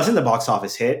 It wasn't a box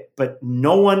office hit, but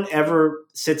no one ever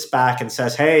sits back and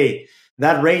says, hey,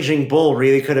 that Raging Bull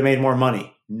really could have made more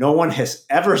money. No one has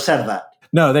ever said that.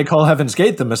 No, they call Heaven's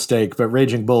Gate the mistake, but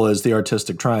Raging Bull is the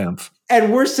artistic triumph.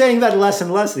 And we're saying that less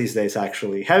and less these days,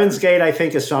 actually. Heaven's Gate, I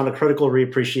think, has found a critical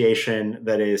reappreciation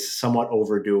that is somewhat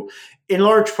overdue, in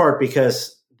large part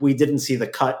because we didn't see the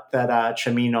cut that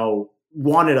Cimino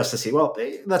wanted us to see. Well,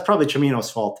 that's probably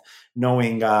Cimino's fault,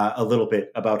 knowing a little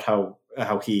bit about how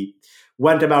he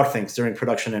went about things during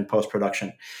production and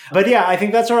post-production. But yeah, I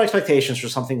think that's our expectations for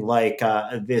something like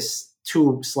this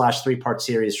 2/3-part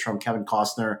series from Kevin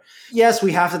Costner. Yes,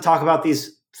 we have to talk about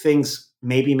these things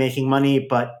maybe making money,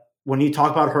 but when you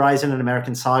talk about Horizon and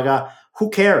American Saga, who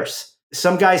cares?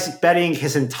 Some guy's betting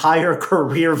his entire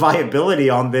career viability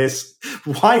on this.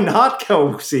 Why not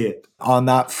go see it? On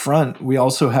that front, we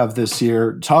also have this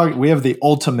year, we have the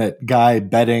ultimate guy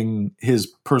betting his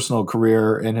personal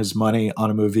career and his money on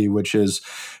a movie, which is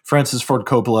Francis Ford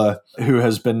Coppola, who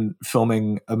has been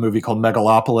filming a movie called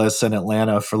Megalopolis in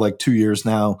Atlanta for like 2 years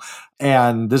now.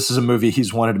 And this is a movie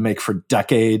he's wanted to make for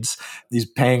decades. He's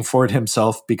paying for it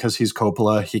himself because he's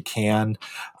Coppola. He can.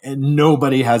 And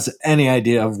nobody has any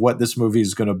idea of what this movie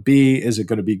is going to be. Is it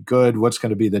going to be good? What's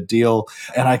going to be the deal?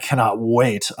 And I cannot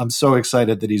wait. I'm so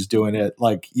excited that he's doing it.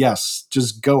 Like, yes,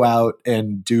 just go out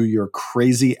and do your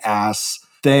crazy ass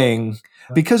thing.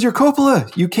 Because you're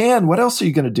Coppola, you can. What else are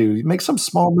you going to do? You make some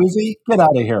small movie? Get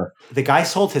out of here. The guy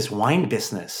sold his wine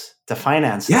business to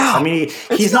finance this. Yeah, I mean,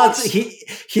 he's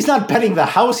not betting the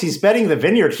house. He's betting the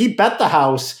vineyard. He bet the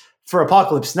house for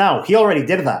Apocalypse Now. He already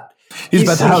did that. He's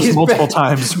bet the house multiple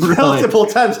times. Really. Multiple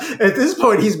times. At this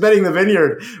point, he's betting the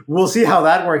vineyard. We'll see how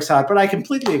that works out. But I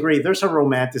completely agree. There's a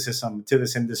romanticism to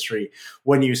this industry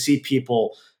when you see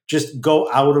people just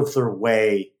go out of their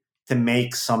way to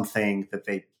make something that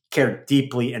they care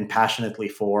deeply and passionately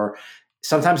for.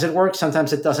 Sometimes it works,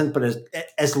 sometimes it doesn't, but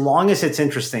as long as it's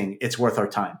interesting, it's worth our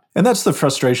time. And that's the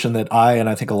frustration that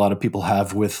I think a lot of people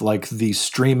have with like the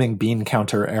streaming bean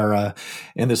counter era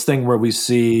and this thing where we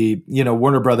see,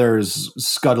 Warner Brothers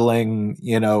scuttling,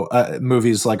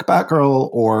 movies like Batgirl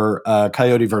or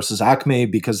Coyote versus Acme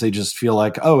because they just feel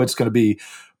like, oh, it's going to be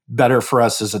better for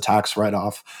us as a tax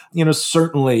write-off.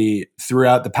 Certainly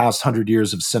throughout the past 100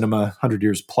 years of cinema, 100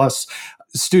 years plus,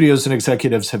 studios and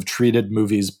executives have treated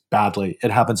movies badly.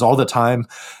 It happens all the time,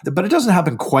 but it doesn't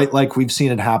happen quite like we've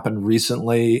seen it happen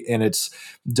recently. And it's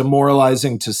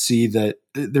demoralizing to see that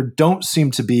there don't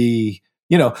seem to be,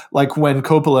 like when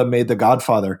Coppola made The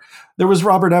Godfather, there was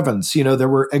Robert Evans, there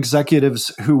were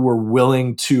executives who were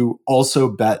willing to also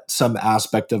bet some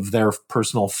aspect of their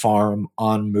personal farm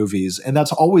on movies. And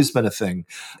that's always been a thing.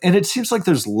 And it seems like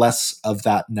there's less of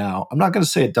that now. I'm not going to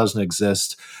say it doesn't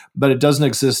exist, but it doesn't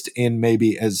exist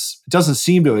it doesn't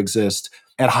seem to exist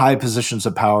at high positions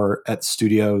of power at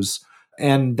studios.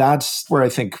 And that's where I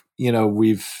think,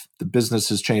 the business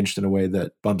has changed in a way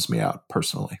that bums me out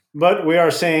personally. But we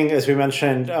are seeing, as we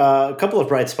mentioned, a couple of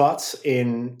bright spots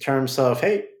in terms of,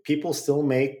 hey, people still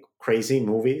make crazy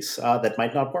movies that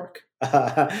might not work.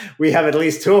 We have at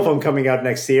least 2 of them coming out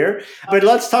next year. But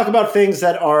let's talk about things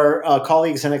that our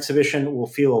colleagues in exhibition will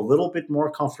feel a little bit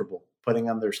more comfortable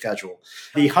putting on their schedule.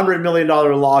 The $100 million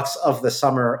locks of the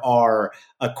summer are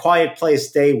A Quiet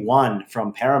Place Day 1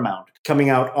 from Paramount, coming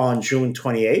out on June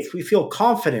 28th. We feel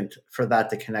confident for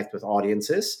that to connect with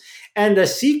audiences. And a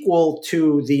sequel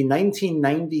to the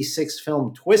 1996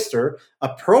 film Twister,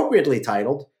 appropriately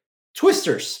titled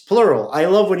Twisters, plural. I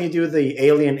love when you do the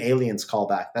Aliens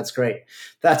callback. That's great.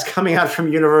 That's coming out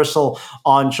from Universal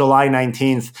on July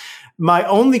 19th. My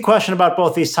only question about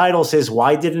both these titles is,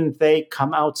 why didn't they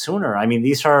come out sooner? I mean,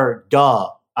 these are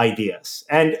ideas.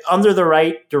 And under the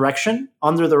right direction,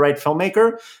 under the right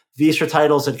filmmaker, these are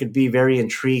titles that could be very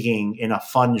intriguing in a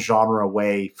fun genre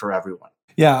way for everyone.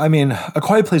 Yeah, I mean, A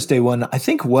Quiet Place Day 1, I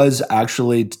think, was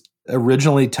actually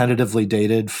originally tentatively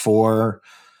dated for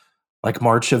like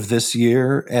March of this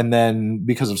year. And then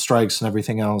because of strikes and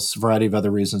everything else, a variety of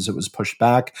other reasons, it was pushed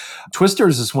back.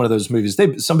 Twisters is one of those movies.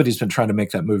 Somebody's been trying to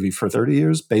make that movie for 30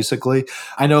 years, basically.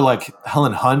 I know like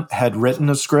Helen Hunt had written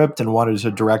a script and wanted to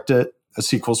direct it, a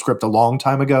sequel script a long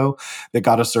time ago that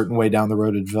got a certain way down the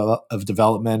road of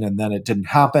development, and then it didn't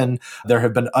happen. There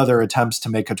have been other attempts to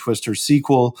make a Twister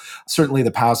sequel. Certainly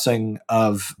the passing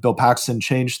of Bill Paxton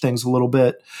changed things a little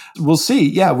bit. We'll see.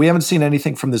 Yeah, we haven't seen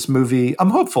anything from this movie. I'm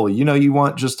hopeful. You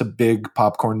want just a big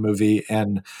popcorn movie,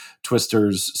 and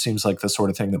Twisters seems like the sort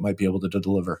of thing that might be able to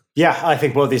deliver. Yeah, I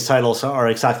think both these titles are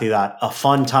exactly that. A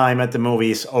fun time at the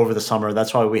movies over the summer.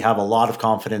 That's why we have a lot of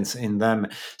confidence in them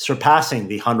surpassing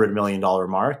the $100 million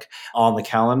mark on the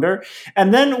calendar.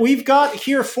 And then we've got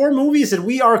here 4 movies that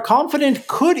we are confident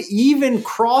could even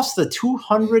cross the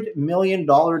 $200 million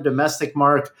domestic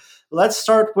mark. Let's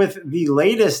start with the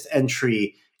latest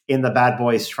entry in the Bad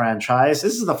Boys franchise.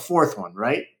 This is the 4th one,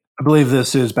 right? I believe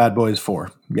this is Bad Boys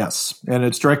 4, yes. And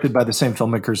it's directed by the same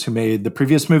filmmakers who made the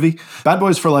previous movie. Bad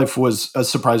Boys for Life was a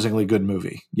surprisingly good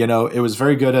movie. It was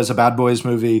very good as a Bad Boys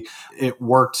movie. It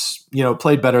worked,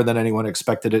 played better than anyone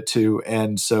expected it to.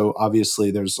 And so obviously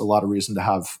there's a lot of reason to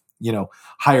have,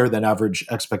 higher than average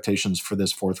expectations for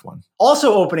this 4th one.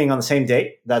 Also opening on the same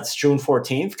date, that's June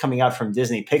 14th, coming out from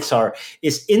Disney Pixar,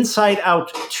 is Inside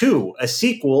Out 2, a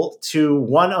sequel to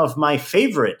one of my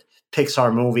favorite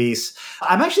Pixar movies.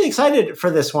 I'm actually excited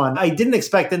for this one. I didn't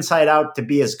expect Inside Out to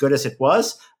be as good as it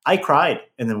was. I cried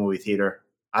in the movie theater.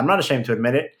 I'm not ashamed to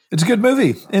admit it. It's a good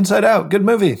movie. Inside Out, good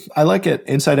movie. I like it.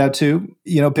 Inside Out 2,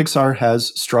 Pixar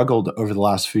has struggled over the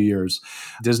last few years.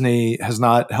 Disney has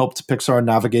not helped Pixar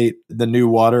navigate the new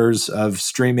waters of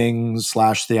streaming /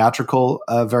 theatrical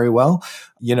very well.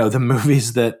 The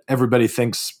movies that everybody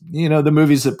thinks, the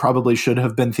movies that probably should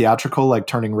have been theatrical, like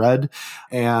Turning Red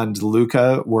and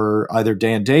Luca, were either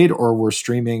day and date or were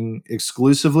streaming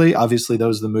exclusively. Obviously,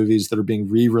 those are the movies that are being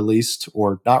re-released,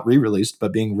 or not re-released,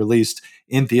 but being released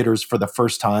in theaters for the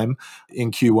first time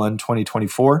in Q1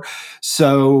 2024.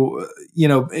 So,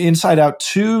 Inside Out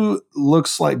 2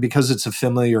 looks like, because it's a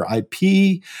familiar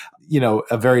IP,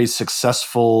 a very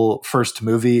successful first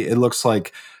movie, it looks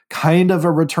like kind of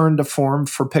a return to form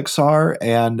for Pixar,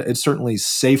 and it's certainly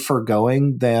safer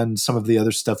going than some of the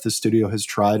other stuff the studio has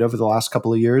tried over the last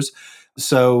couple of years.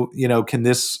 So, can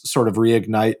this sort of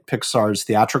reignite Pixar's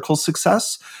theatrical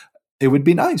success? It would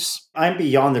be nice. I'm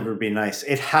beyond it would be nice.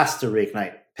 It has to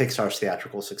reignite Pixar's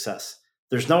theatrical success.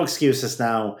 There's no excuses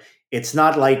now. It's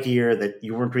not Lightyear, that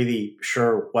you weren't really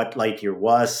sure what Lightyear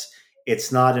was.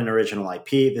 It's not an original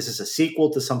IP. This is a sequel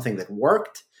to something that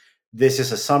worked. This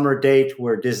is a summer date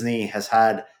where Disney has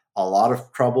had a lot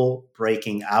of trouble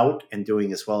breaking out and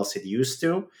doing as well as it used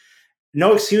to.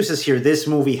 No excuses here. This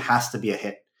movie has to be a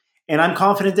hit. And I'm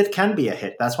confident it can be a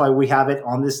hit. That's why we have it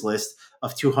on this list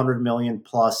of 200 million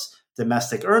plus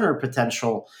domestic earner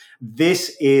potential.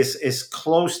 This is as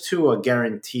close to a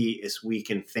guarantee as we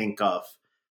can think of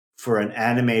for an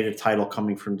animated title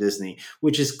coming from Disney,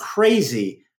 which is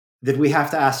crazy that we have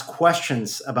to ask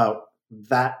questions about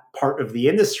that part of the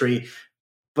industry.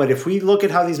 But if we look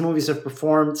at how these movies have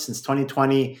performed since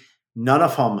 2020, none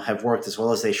of them have worked as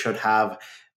well as they should have.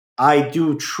 I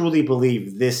do truly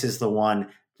believe this is the one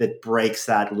that breaks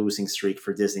that losing streak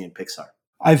for Disney and Pixar.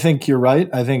 I think you're right.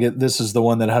 I think this is the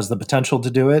one that has the potential to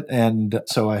do it. And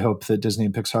so I hope that Disney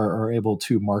and Pixar are able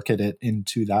to market it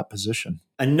into that position.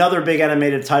 Another big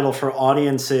animated title for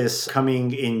audiences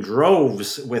coming in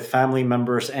droves with family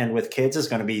members and with kids is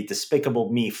going to be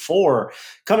Despicable Me 4,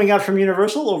 coming out from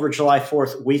Universal over July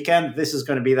 4th weekend. This is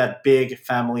going to be that big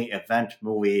family event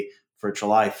movie for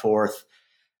July 4th.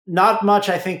 Not much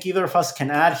I think either of us can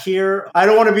add here. I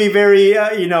don't want to be very,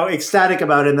 ecstatic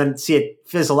about it and then see it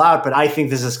fizzle out, but I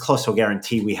think this is close to a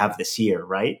guarantee we have this year,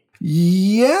 right?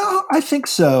 Yeah, I think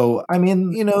so. I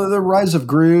mean, The Rise of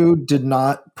Gru did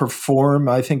not perform,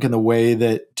 I think, in the way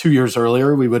that 2 years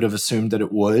earlier we would have assumed that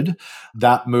it would.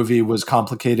 That movie was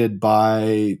complicated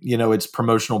by, its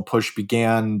promotional push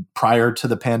began prior to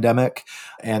the pandemic.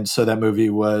 And so that movie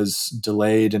was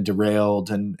delayed and derailed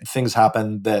and things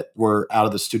happened that were out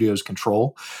of the studio's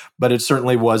control. But it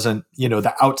certainly wasn't,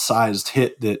 the outsized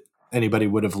hit that anybody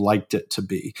would have liked it to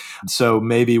be. So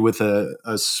maybe with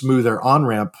a smoother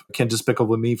on-ramp, can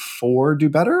Despicable Me 4 do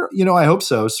better? I hope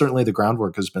so. Certainly the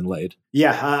groundwork has been laid.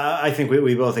 Yeah, I think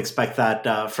we both expect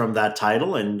that from that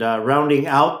title. And rounding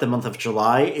out the month of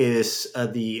July is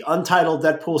the untitled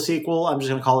Deadpool sequel. I'm just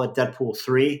going to call it Deadpool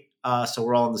 3. So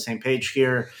we're all on the same page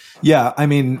here. Yeah, I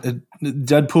mean,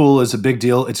 Deadpool is a big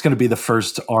deal. It's going to be the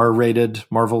first R-rated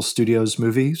Marvel Studios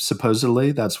movie,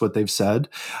 supposedly. That's what they've said.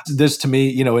 This, to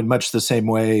me, in much the same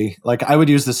way, like I would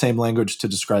use the same language to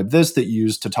describe this that you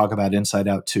used to talk about Inside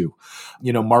Out 2.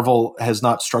 Marvel has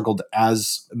not struggled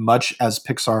as much as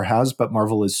Pixar has, but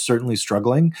Marvel is certainly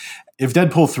struggling. If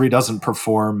Deadpool 3 doesn't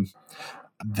perform,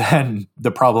 then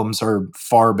the problems are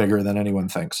far bigger than anyone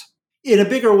thinks. In a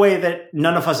bigger way that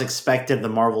none of us expected the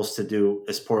Marvels to do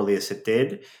as poorly as it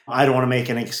did. I don't want to make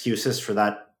any excuses for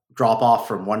that drop off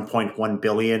from 1.1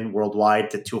 billion worldwide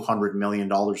to $200 million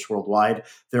worldwide.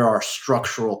 There are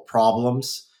structural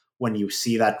problems when you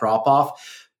see that drop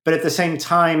off. But at the same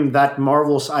time, that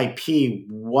Marvel's IP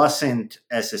wasn't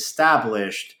as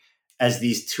established as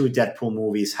these two Deadpool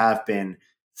movies have been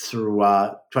through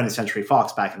 20th Century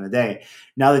Fox back in the day.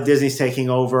 Now that Disney's taking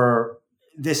over,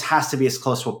 this has to be as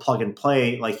close to a plug and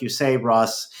play, like you say,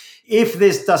 Russ. If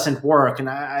this doesn't work, and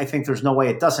I think there's no way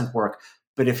it doesn't work,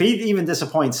 but if it even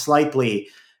disappoints slightly,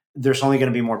 there's only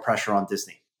going to be more pressure on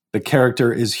Disney. The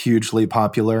character is hugely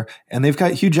popular, and they've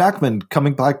got Hugh Jackman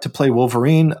coming back to play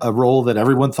Wolverine, a role that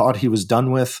everyone thought he was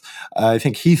done with. I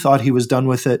think he thought he was done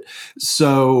with it.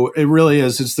 So it really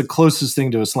is. It's the closest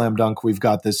thing to a slam dunk we've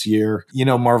got this year.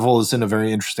 Marvel is in a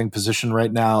very interesting position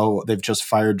right now. They've just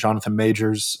fired Jonathan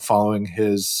Majors following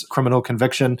his criminal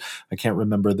conviction. I can't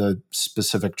remember the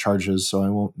specific charges, so I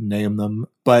won't name them.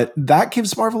 But that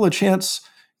gives Marvel a chance.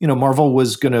 Marvel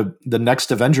was the next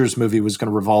Avengers movie was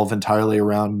going to revolve entirely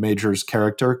around Major's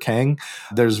character, Kang.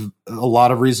 There's a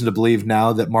lot of reason to believe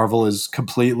now that Marvel is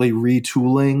completely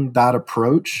retooling that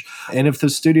approach. And if the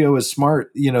studio is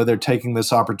smart, they're taking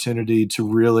this opportunity to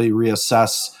really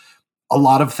reassess a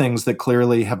lot of things that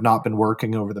clearly have not been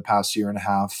working over the past year and a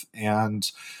half. And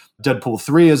Deadpool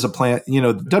 3 is a plan.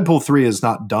 Deadpool 3 is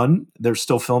not done. They're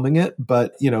still filming it,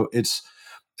 but, it's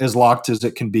as locked as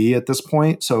it can be at this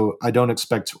point. So I don't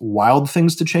expect wild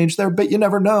things to change there, but you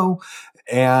never know.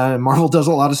 And Marvel does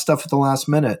a lot of stuff at the last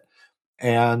minute.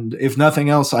 And if nothing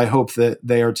else, I hope that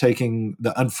they are taking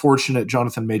the unfortunate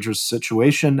Jonathan Majors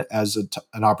situation as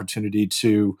an opportunity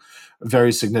to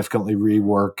very significantly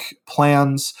rework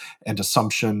plans and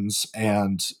assumptions.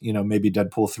 And, maybe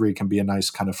Deadpool 3 can be a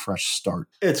nice kind of fresh start.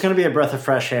 It's going to be a breath of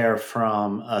fresh air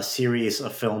from a series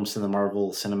of films in the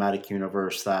Marvel Cinematic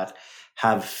Universe that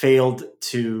have failed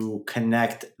to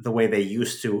connect the way they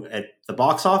used to at the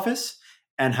box office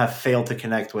and have failed to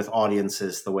connect with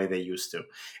audiences the way they used to.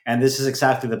 And this is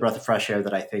exactly the breath of fresh air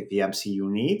that I think the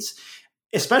MCU needs,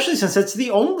 especially since it's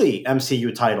the only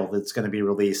MCU title that's going to be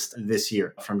released this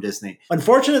year from Disney.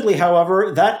 Unfortunately,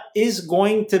 however, that is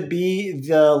going to be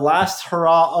the last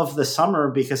hurrah of the summer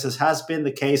because this has been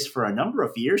the case for a number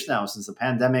of years now since the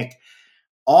pandemic.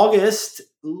 August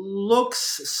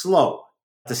looks slow,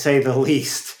 to say the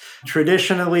least.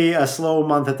 Traditionally, a slow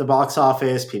month at the box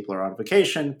office. People are on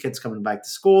vacation, kids coming back to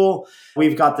school.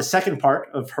 We've got the second part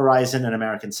of Horizon and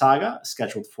American Saga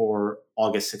scheduled for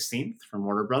August 16th from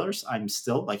Warner Brothers. I'm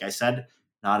still, like I said,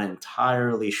 Not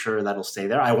entirely sure that'll stay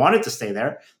there. I want it to stay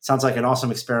there. Sounds like an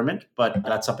awesome experiment, but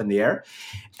that's up in the air.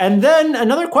 And then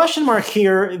another question mark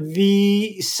here.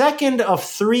 The second of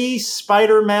 3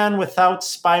 Spider-Man without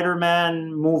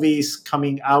Spider-Man movies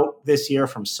coming out this year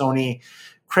from Sony.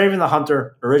 Kraven the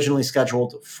Hunter, originally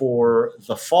scheduled for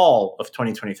the fall of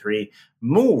 2023,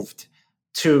 moved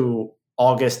to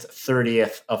August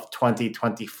 30th of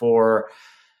 2024.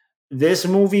 This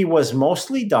movie was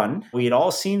mostly done. We'd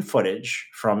all seen footage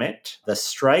from it. The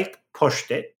strike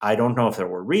pushed it. I don't know if there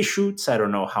were reshoots. I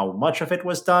don't know how much of it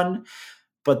was done.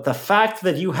 But the fact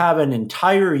that you have an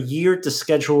entire year to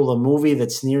schedule a movie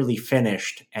that's nearly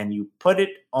finished and you put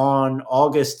it on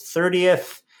August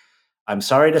 30th, I'm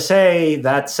sorry to say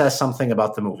that says something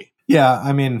about the movie. Yeah,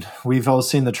 I mean, we've all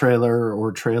seen the trailer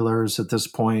or trailers at this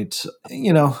point.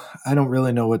 I don't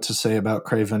really know what to say about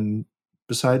Kraven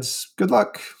besides good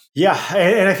luck. Yeah,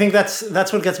 and I think that's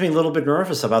what gets me a little bit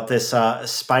nervous about this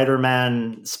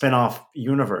Spider-Man spin-off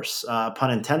universe,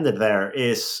 pun intended there,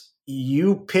 is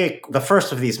you pick the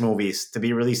first of these movies to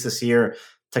be released this year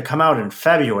to come out in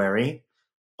February.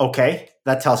 Okay,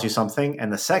 that tells you something.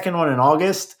 And the second one in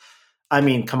August, I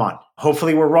mean, come on.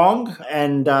 Hopefully we're wrong.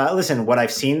 And listen, what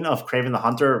I've seen of Kraven the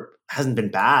Hunter hasn't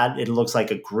been bad. It looks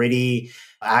like a gritty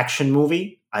action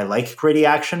movie. I like gritty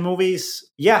action movies.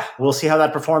 Yeah, we'll see how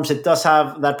that performs. It does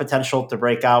have that potential to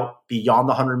break out beyond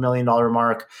the $100 million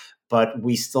mark, but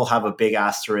we still have a big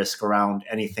asterisk around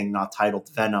anything not titled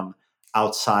Venom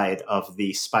outside of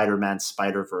the Spider-Man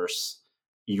Spider-Verse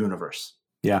universe.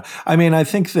 Yeah. I mean, I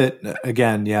think that,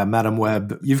 again, Madam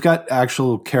Web, you've got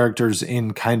actual characters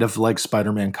in kind of like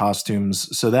Spider-Man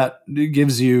costumes. So that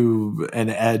gives you an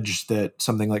edge that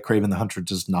something like Kraven the Hunter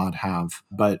does not have.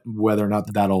 But whether or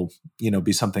not that'll,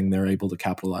 be something they're able to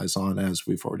capitalize on, as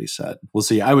we've already said, we'll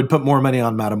see. I would put more money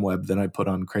on Madam Web than I put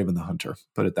on Kraven the Hunter,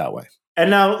 put it that way. And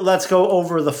now let's go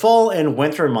over the fall and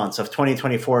winter months of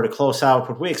 2024 to close out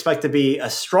what we expect to be a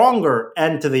stronger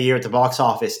end to the year at the box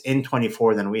office in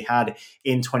 24 than we had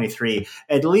in 23.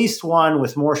 At least one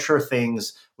with more sure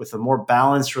things, with a more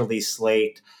balanced release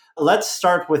slate. Let's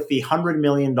start with the $100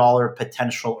 million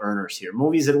potential earners here.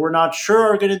 Movies that we're not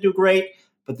sure are going to do great,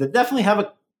 but that definitely have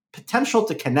a potential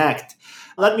to connect.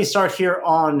 Let me start here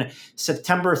on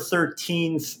September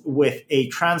 13th with a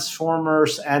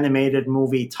Transformers animated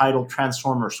movie titled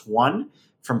Transformers 1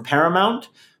 from Paramount.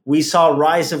 We saw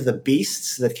Rise of the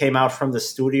Beasts that came out from the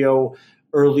studio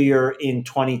earlier in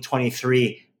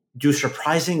 2023 do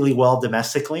surprisingly well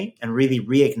domestically and really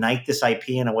reignite this IP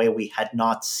in a way we had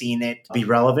not seen it be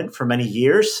relevant for many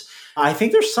years. I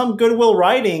think there's some goodwill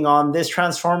riding on this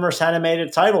Transformers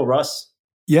animated title, Russ.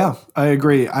 Yeah, I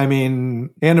agree. I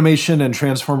mean, animation and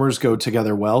Transformers go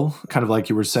together well, kind of like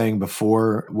you were saying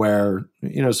before, where,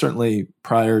 certainly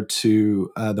prior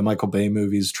to the Michael Bay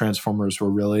movies, Transformers were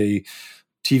really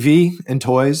TV and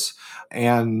toys.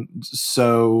 And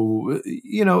so,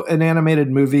 an animated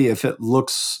movie, if it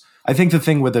looks... I think the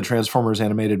thing with the Transformers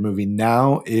animated movie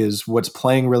now is what's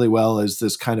playing really well is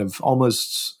this kind of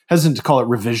almost, hesitant to call it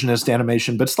revisionist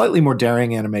animation, but slightly more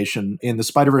daring animation in the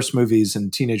Spider-Verse movies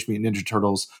and Teenage Mutant Ninja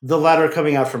Turtles. The latter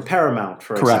coming out from Paramount,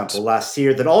 for example, last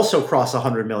year, that also crossed the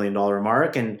 $100 million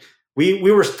mark. And we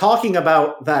were talking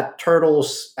about that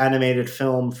Turtles animated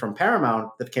film from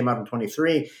Paramount that came out in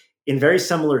 23 in very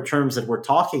similar terms that we're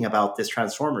talking about this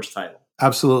Transformers title.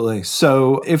 Absolutely.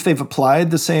 So if they've applied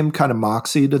the same kind of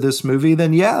moxie to this movie,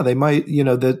 then they might,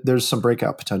 there's some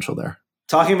breakout potential there.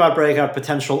 Talking about breakout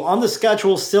potential, on the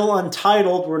schedule, still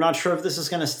untitled. We're not sure if this is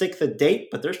going to stick the date,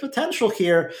 but there's potential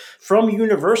here from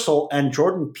Universal and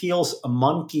Jordan Peele's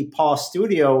Monkey Paw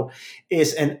Studio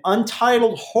is an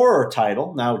untitled horror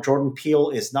title. Now, Jordan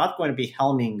Peele is not going to be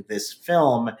helming this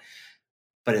film,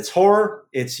 but it's horror,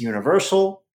 it's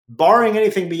Universal. Barring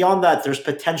anything beyond that, there's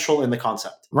potential in the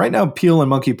concept. Right now, Peele and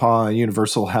Monkey Paw and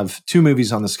Universal have 2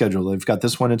 movies on the schedule. They've got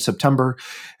this one in September,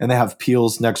 and they have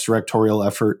Peele's next directorial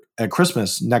effort at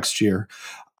Christmas next year.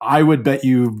 I would bet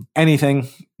you anything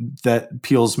that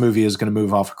Peele's movie is going to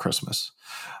move off of Christmas.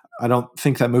 I don't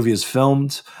think that movie is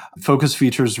filmed. Focus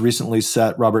Features recently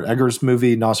set Robert Eggers'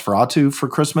 movie Nosferatu for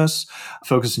Christmas.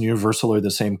 Focus and Universal are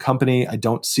the same company. I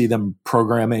don't see them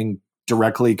programming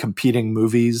directly competing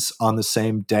movies on the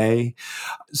same day.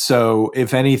 So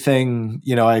if anything,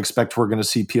 I expect we're going to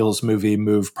see Peele's movie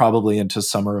move probably into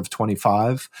summer of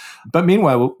 25. But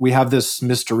meanwhile, we have this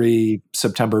mystery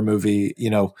September movie,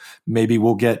 maybe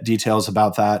we'll get details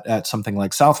about that at something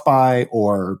like South by,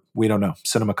 or we don't know,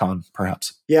 CinemaCon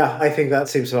perhaps. Yeah, I think that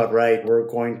seems about right. We're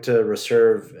going to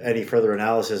reserve any further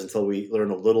analysis until we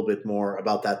learn a little bit more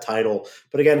about that title.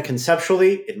 But again,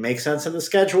 conceptually, it makes sense in the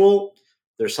schedule.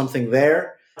 There's something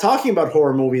there. Talking about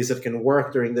horror movies that can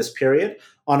work during this period,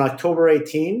 on October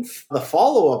 18th, the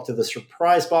follow-up to the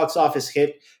surprise box office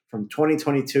hit from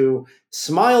 2022,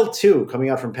 Smile 2, coming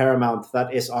out from Paramount.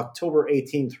 That is October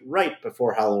 18th, right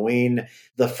before Halloween.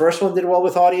 The first one did well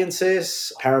with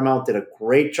audiences. Paramount did a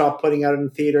great job putting out in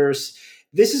theaters.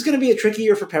 This is going to be a tricky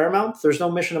year for Paramount. There's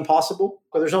no Mission Impossible,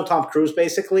 but there's no Tom Cruise,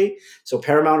 basically. So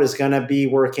Paramount is going to be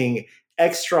working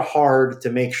extra hard to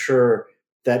make sure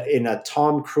that in a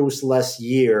Tom Cruise-less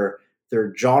year,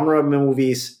 their genre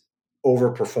movies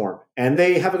overperform. And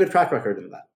they have a good track record in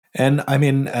that. And I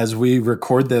mean, as we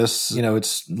record this,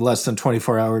 it's less than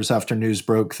 24 hours after news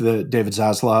broke that David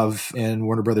Zaslav and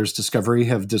Warner Brothers Discovery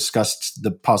have discussed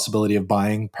the possibility of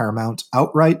buying Paramount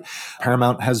outright.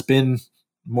 Paramount has been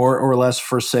more or less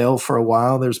for sale for a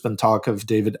while. There's been talk of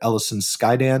David Ellison's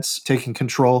Skydance taking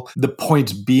control. The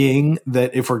point being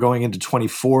that if we're going into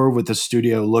 24 with the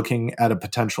studio looking at a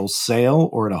potential sale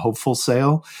or at a hopeful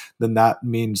sale, then that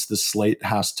means the slate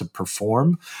has to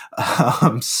perform.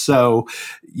 So,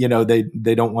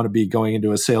 they don't want to be going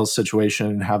into a sales situation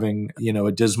and having,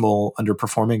 a dismal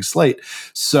underperforming slate.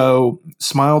 So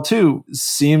Smile 2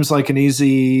 seems like an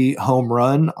easy home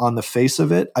run on the face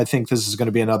of it. I think this is going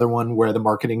to be another one where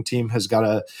the marketing team has got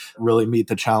to really meet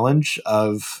the challenge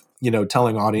of,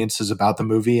 telling audiences about the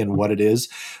movie and what it is.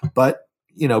 But,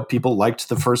 people liked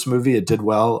the first movie. It did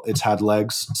well. It's had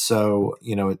legs. So,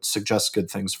 it suggests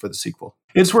good things for the sequel.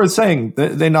 It's worth saying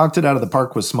that they knocked it out of the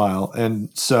park with Smile. And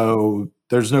so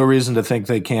there's no reason to think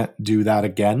they can't do that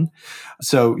again.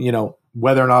 So,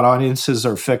 whether or not audiences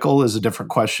are fickle is a different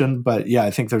question. But yeah,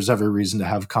 I think there's every reason to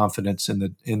have confidence in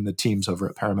the teams over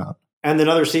at Paramount. And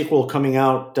another sequel coming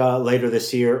out later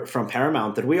this year from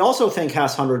Paramount that we also think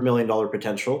has $100 million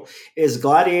potential is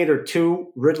Gladiator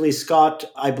 2. Ridley Scott,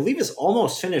 I believe, is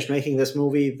almost finished making this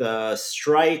movie. The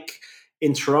strike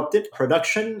interrupted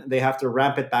production. They have to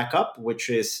ramp it back up, which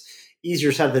is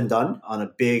easier said than done on a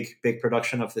big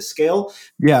production of this scale.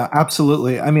 Yeah,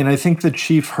 absolutely. I mean, I think the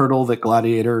chief hurdle that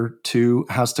Gladiator 2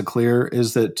 has to clear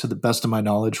is that, to the best of my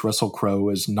knowledge, Russell Crowe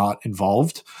is not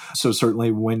involved. So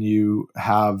certainly when you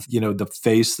have,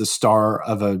 the star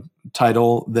of a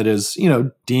title that is,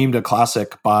 deemed a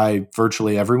classic by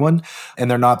virtually everyone,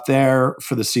 and they're not there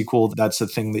for the sequel, that's the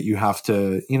thing that you have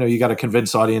to, you got to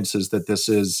convince audiences that this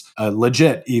is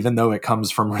legit, even though it comes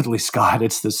from Ridley Scott.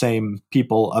 It's the same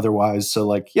people otherwise.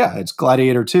 So it's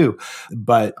Gladiator 2.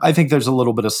 But I think there's a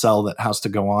little bit of sell that has to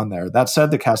go on there. That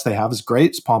said, the cast they have is great.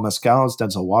 It's Paul Mescal, it's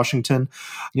Denzel Washington.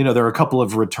 There are a couple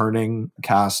of returning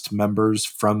cast members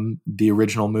from the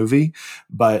original movie.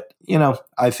 But,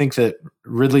 I think that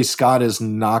Ridley Scott is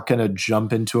not going to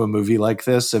jump into a movie like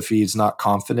this if he's not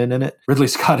confident in it. Ridley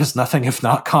Scott is nothing if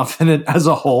not confident as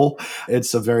a whole.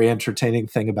 It's a very entertaining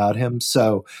thing about him.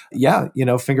 So yeah,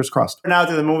 fingers crossed. Now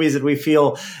to the movies that we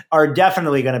feel are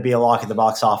definitely going to be a lock at the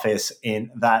box office in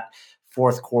that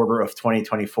fourth quarter of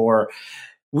 2024.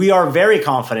 We are very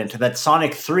confident that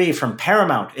Sonic 3 from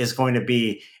Paramount is going to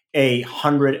be a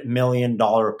 $100 million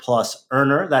plus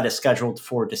earner that is scheduled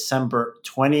for December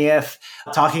 20th.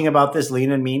 Talking about this lean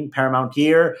and mean Paramount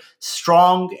year,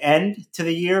 strong end to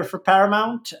the year for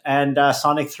Paramount, and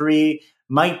Sonic 3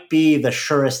 might be the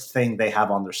surest thing they have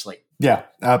on their slate. Yeah,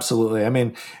 absolutely. I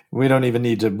mean, we don't even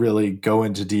need to really go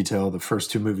into detail. The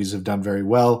first two movies have done very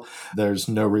well. There's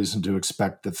no reason to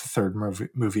expect that the third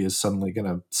movie is suddenly going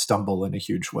to stumble in a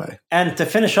huge way. And to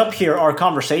finish up here our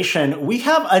conversation, we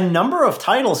have a number of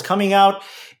titles coming out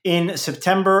in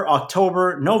September,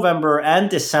 October, November, and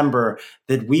December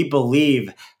that we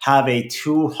believe have a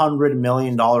 $200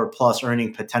 million plus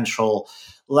earning potential.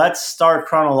 Let's start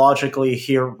chronologically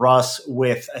here, Russ,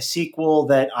 with a sequel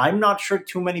that I'm not sure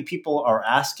too many people are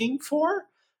asking for,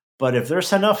 but if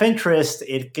there's enough interest,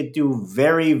 it could do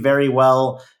very, very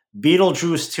well.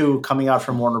 Beetlejuice 2 coming out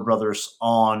from Warner Brothers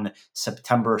on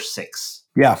September 6th.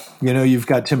 Yeah, you've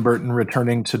got Tim Burton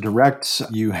returning to direct.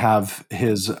 You have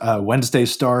his Wednesday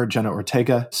star, Jenna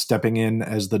Ortega, stepping in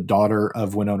as the daughter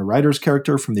of Winona Ryder's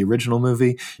character from the original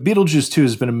movie. Beetlejuice 2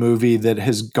 has been a movie that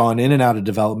has gone in and out of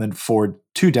development for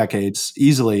 2 decades,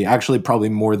 easily, actually probably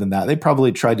more than that. They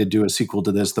probably tried to do a sequel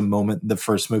to this the moment the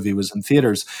first movie was in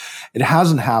theaters. It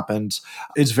hasn't happened.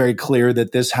 It's very clear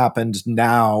that this happened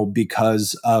now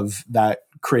because of that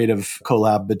creative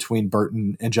collab between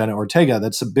Burton and Jenna Ortega.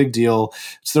 That's a big deal.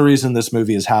 It's the reason this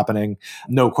movie is happening.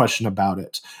 No question about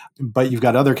it. But you've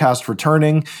got other cast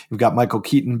returning. You've got Michael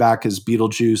Keaton back as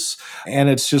Beetlejuice. And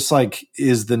it's just like,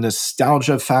 is the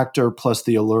nostalgia factor plus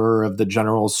the allure of the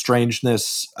general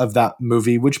strangeness of that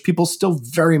movie, which people still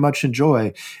very much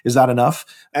enjoy, is that enough?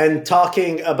 And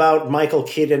talking about Michael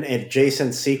Keaton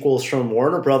adjacent sequels from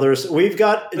Warner Brothers, we've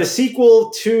got the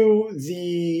sequel to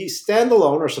the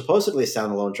standalone or supposedly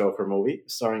standalone Joker movie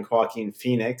starring Joaquin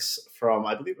Phoenix from,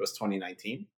 I believe it was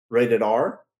 2019, rated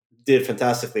R. Did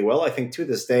fantastically well. I think to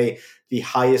this day, the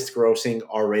highest grossing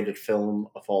R-rated film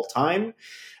of all time.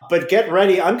 But get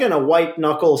ready. I'm going to white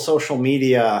knuckle social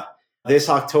media this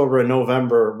October and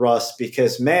November, Russ,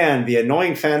 because man, the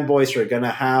annoying fanboys are going to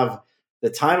have the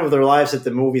time of their lives at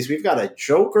the movies. We've got a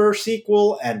Joker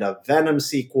sequel and a Venom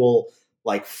sequel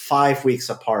like 5 weeks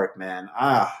apart, man.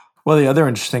 Well, the other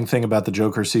interesting thing about the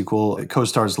Joker sequel, it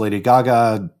co-stars Lady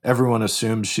Gaga. Everyone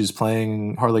assumes she's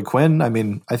playing Harley Quinn. I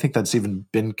mean, I think that's even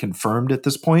been confirmed at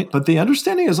this point. But the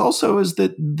understanding is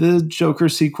that the Joker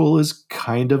sequel is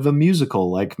kind of a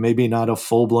musical, like maybe not a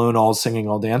full-blown all singing,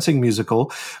 all dancing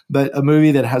musical, but a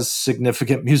movie that has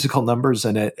significant musical numbers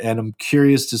in it. And I'm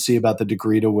curious to see about the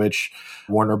degree to which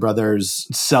Warner Brothers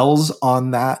sells on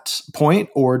that point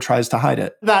or tries to hide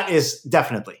it. That is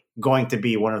definitely going to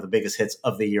be one of the biggest hits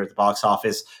of the year at the box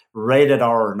office. Rated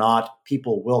R or not,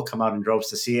 people will come out in droves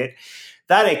to see it.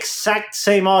 That exact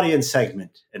same audience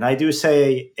segment, and I do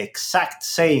say exact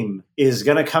same, is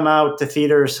going to come out to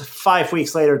theaters 5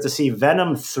 weeks later to see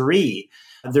Venom 3.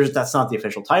 That's not the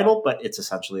official title, but it's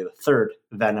essentially the third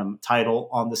Venom title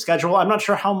on the schedule. I'm not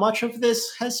sure how much of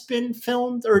this has been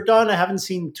filmed or done. I haven't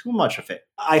seen too much of it.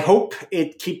 I hope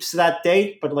it keeps that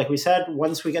date, but like we said,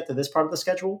 once we get to this part of the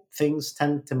schedule, things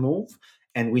tend to move,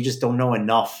 and we just don't know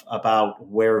enough about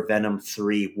where Venom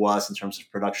 3 was in terms of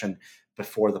production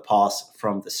before the pause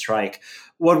from the strike.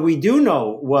 What we do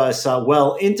know was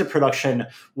well into production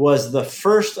was the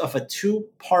first of a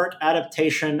two-part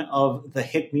adaptation of the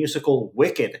hit musical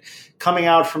Wicked, finally coming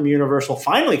out from Universal.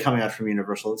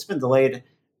 It's been delayed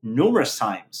numerous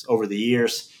times over the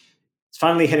years. It's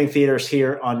finally hitting theaters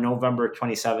here on November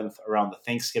 27th around the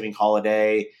Thanksgiving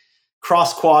holiday.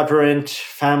 Cross-quadrant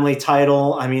family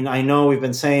title. I mean, I know we've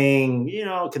been saying,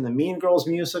 can the Mean Girls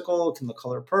musical, can the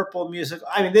Color Purple musical?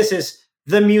 I mean, this is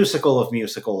the musical of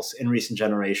musicals in recent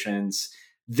generations.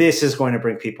 This is going to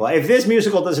bring people out. If this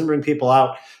musical doesn't bring people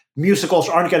out, musicals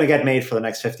aren't going to get made for the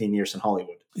next 15 years in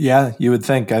Hollywood. Yeah, you would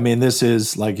think. I mean, this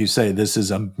is, like you say, this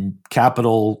is a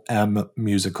capital M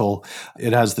musical.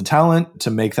 It has the talent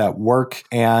to make that work.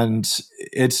 And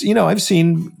it's, I've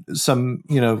seen some,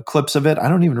 clips of it. I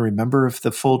don't even remember if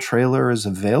the full trailer is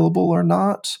available or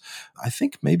not. I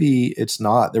think maybe it's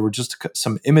not. There were just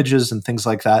some images and things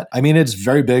like that. I mean, it's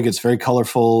very big. It's very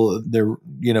colorful. They're,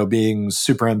 being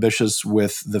super ambitious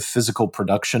with the physical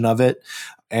production of it.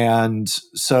 And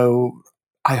so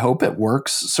I hope it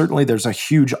works. Certainly there's a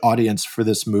huge audience for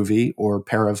this movie or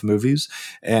pair of movies.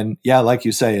 And yeah, like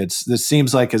you say, this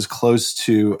seems like as close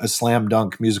to a slam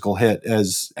dunk musical hit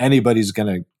as anybody's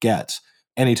going to get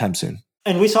anytime soon.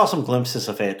 And we saw some glimpses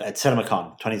of it at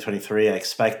CinemaCon 2023. I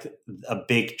expect a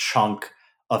big chunk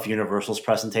of Universal's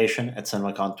presentation at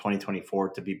CinemaCon 2024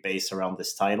 to be based around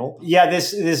this title. Yeah,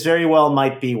 this very well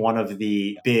might be one of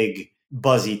the big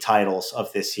buzzy titles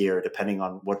of this year, depending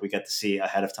on what we get to see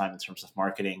ahead of time in terms of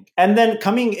marketing. And then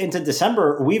coming into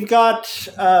December, we've got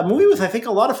a movie with, I think,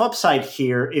 a lot of upside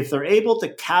here. If they're able to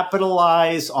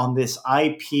capitalize on this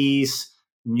IP's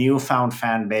newfound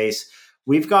fan base,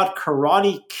 we've got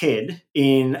Karate Kid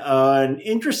in an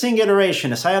interesting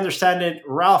iteration. As I understand it,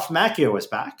 Ralph Macchio is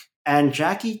back and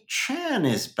Jackie Chan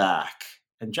is back.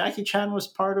 And Jackie Chan was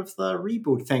part of the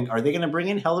reboot thing. Are they going to bring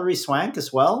in Hilary Swank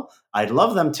as well? I'd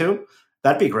love them to.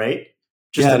 That'd be great.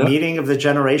 Just a meeting of the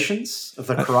generations of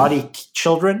the karate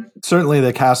children. Certainly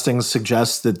the casting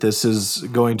suggests that this is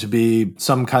going to be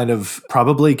some kind of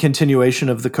probably continuation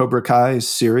of the Cobra Kai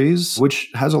series, which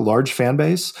has a large fan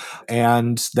base,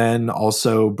 and then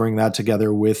also bring that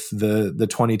together with the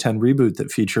 2010 reboot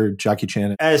that featured Jackie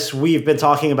Chan. As we've been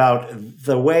talking about,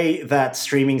 the way that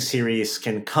streaming series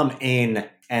can come in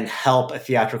and help a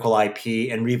theatrical IP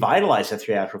and revitalize a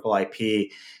theatrical IP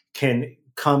can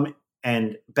come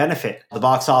and benefit the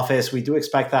box office. We do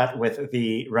expect that with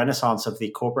the renaissance of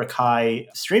the Cobra Kai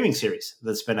streaming series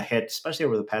that's been a hit, especially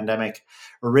over the pandemic.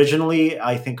 Originally,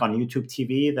 I think on YouTube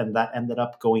TV, then that ended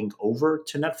up going over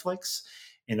to Netflix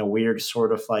in a weird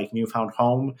sort of like newfound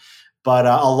home. But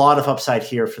a lot of upside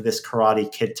here for this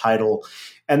Karate Kid title.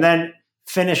 And then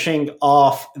finishing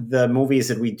off the movies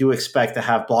that we do expect to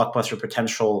have blockbuster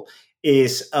potential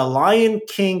is a Lion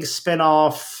King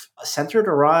spinoff centered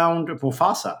around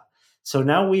Mufasa. So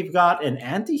now we've got an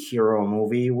anti-hero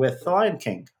movie with the Lion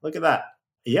King. Look at that.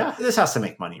 Yeah, this has to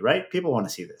make money, right? People want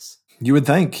to see this. You would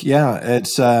think, yeah.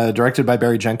 It's directed by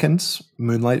Barry Jenkins,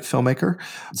 Moonlight filmmaker.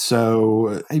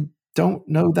 So I don't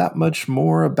know that much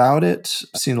more about it.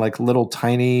 I've seen like little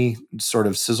tiny sort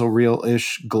of sizzle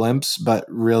reel-ish glimpse, but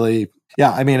really,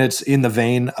 yeah, I mean, it's in the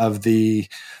vein of the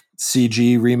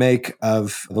CG remake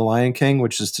of The Lion King,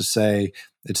 which is to say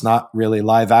it's not really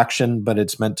live action, but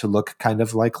it's meant to look kind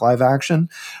of like live action.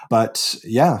 But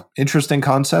yeah, interesting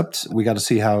concept. We got to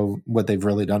see what they've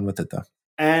really done with it, though.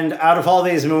 And out of all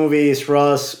these movies,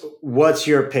 Russ, what's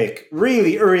your pick?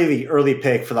 Really early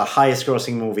pick for the highest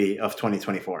grossing movie of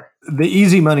 2024? The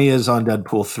easy money is on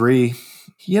Deadpool 3.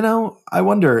 You know, I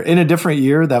wonder, in a different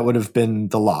year, that would have been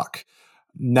the lock.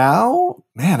 Now,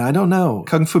 man, I don't know.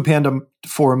 Kung Fu Panda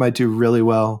 4 might do really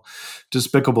well.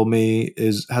 Despicable Me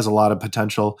has a lot of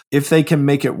potential. If they can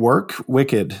make it work,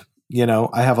 Wicked. You know,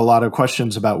 I have a lot of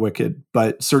questions about Wicked,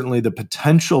 but certainly the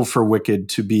potential for Wicked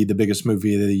to be the biggest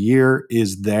movie of the year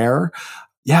is there.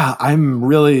 Yeah, I'm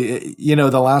really,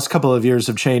 the last couple of years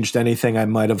have changed anything I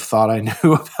might have thought I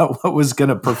knew about what was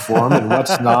going to perform and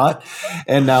what's not.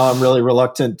 And now I'm really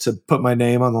reluctant to put my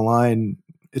name on the line.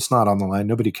 It's not on the line.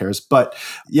 Nobody cares. But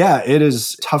yeah, it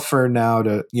is tougher now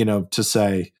to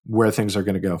say where things are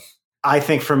going to go. I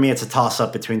think for me, it's a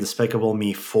toss-up between Despicable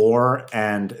Me 4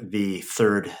 and the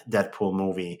third Deadpool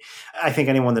movie. I think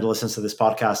anyone that listens to this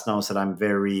podcast knows that I'm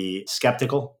very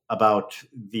skeptical about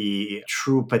the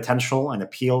true potential and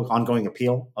ongoing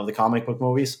appeal of the comic book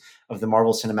movies of the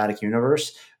Marvel Cinematic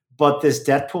Universe. But this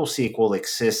Deadpool sequel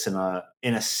exists in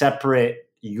a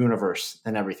separate universe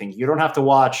than everything. You don't have to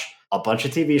watch a bunch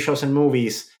of TV shows and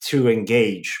movies to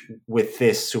engage with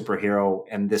this superhero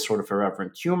and this sort of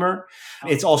irreverent humor.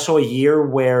 It's also a year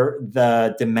where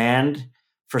the demand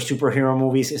for superhero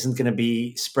movies isn't going to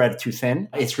be spread too thin.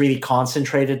 It's really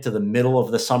concentrated to the middle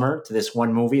of the summer to this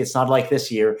one movie. It's not like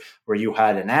this year where you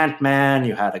had an Ant-Man,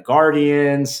 you had a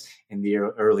Guardians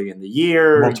early in the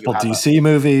year. Multiple DC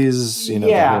movies, the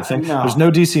whole thing. No. There's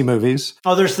no DC movies.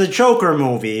 Oh, there's the Joker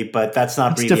movie, but that's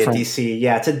not really different. A DC.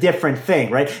 Yeah, it's a different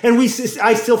thing, right? And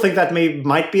I still think that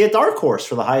might be a dark horse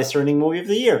for the highest earning movie of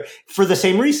the year for the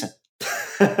same reason.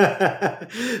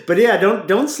 But yeah,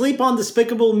 don't sleep on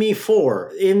Despicable Me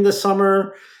 4. In the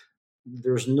summer,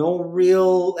 there's no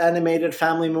real animated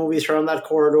family movies around that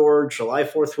corridor. July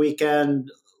 4th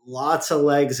weekend, lots of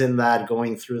legs in that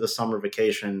going through the summer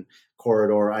vacation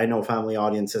corridor. I know family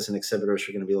audiences and exhibitors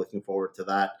are going to be looking forward to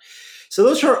that. So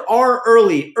those are our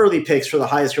early picks for the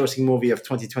highest grossing movie of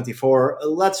 2024.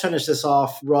 Let's finish this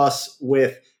off, Russ,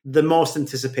 with the most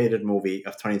anticipated movie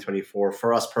of 2024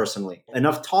 for us personally.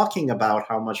 Enough talking about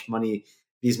how much money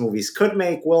these movies could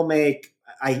make, will make.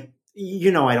 I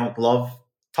don't love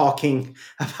talking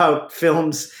about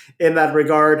films in that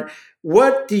regard.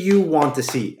 What do you want to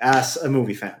see as a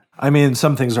movie fan? I mean,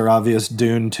 some things are obvious.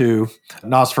 Dune 2,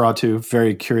 Nosferatu,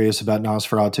 very curious about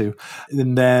Nosferatu.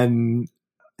 And then,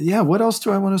 yeah, what else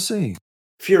do I want to see?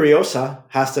 Furiosa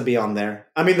has to be on there.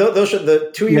 I mean, those are the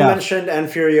two you mentioned, and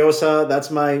Furiosa, that's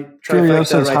my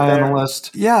trifecta right high there. On the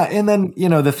list. Yeah, and then,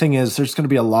 the thing is, there's going to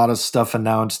be a lot of stuff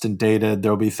announced and dated.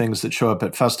 There'll be things that show up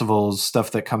at festivals, stuff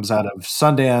that comes out of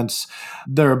Sundance.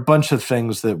 There are a bunch of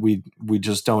things that we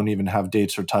just don't even have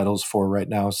dates or titles for right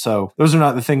now. So those are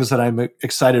not the things that I'm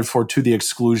excited for to the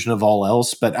exclusion of all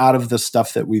else. But out of the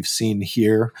stuff that we've seen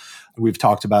here, we've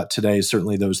talked about today,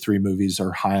 certainly those three movies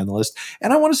are high on the list.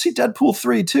 And I want to see Deadpool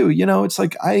 3 too. It's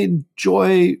like I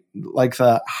enjoy like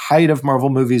the height of Marvel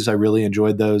movies. I really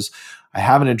enjoyed those. I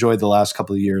haven't enjoyed the last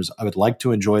couple of years. I would like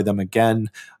to enjoy them again.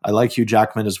 I like Hugh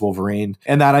Jackman as Wolverine.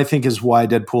 And that I think is why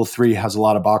Deadpool 3 has a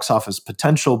lot of box office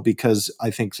potential, because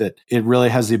I think that it really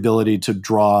has the ability to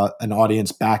draw an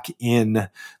audience back in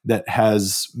that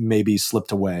has maybe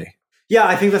slipped away. Yeah,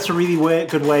 I think that's a really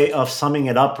good way of summing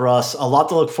it up, Russ. A lot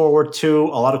to look forward to,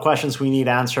 a lot of questions we need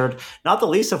answered, not the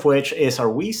least of which is,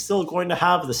 are we still going to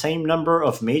have the same number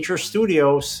of major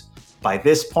studios by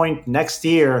this point next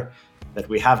year that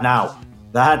we have now?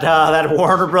 That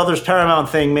Warner Brothers Paramount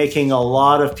thing making a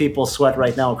lot of people sweat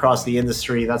right now across the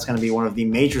industry. That's going to be one of the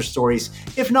major stories,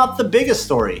 if not the biggest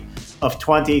story of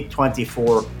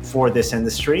 2024 for this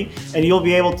industry. And you'll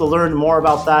be able to learn more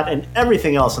about that and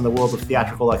everything else in the world of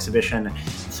theatrical exhibition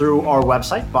through our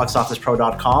website,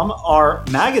 boxofficepro.com, our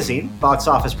magazine, Box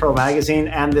Office Pro Magazine,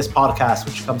 and this podcast,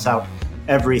 which comes out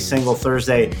every single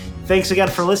Thursday. Thanks again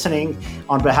for listening.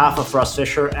 On behalf of Russ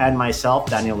Fisher and myself,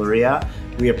 Daniel Luria,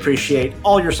 we appreciate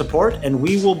all your support, and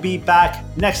we will be back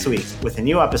next week with a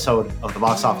new episode of the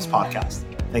Box Office Podcast.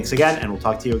 Thanks again, and we'll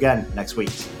talk to you again next week.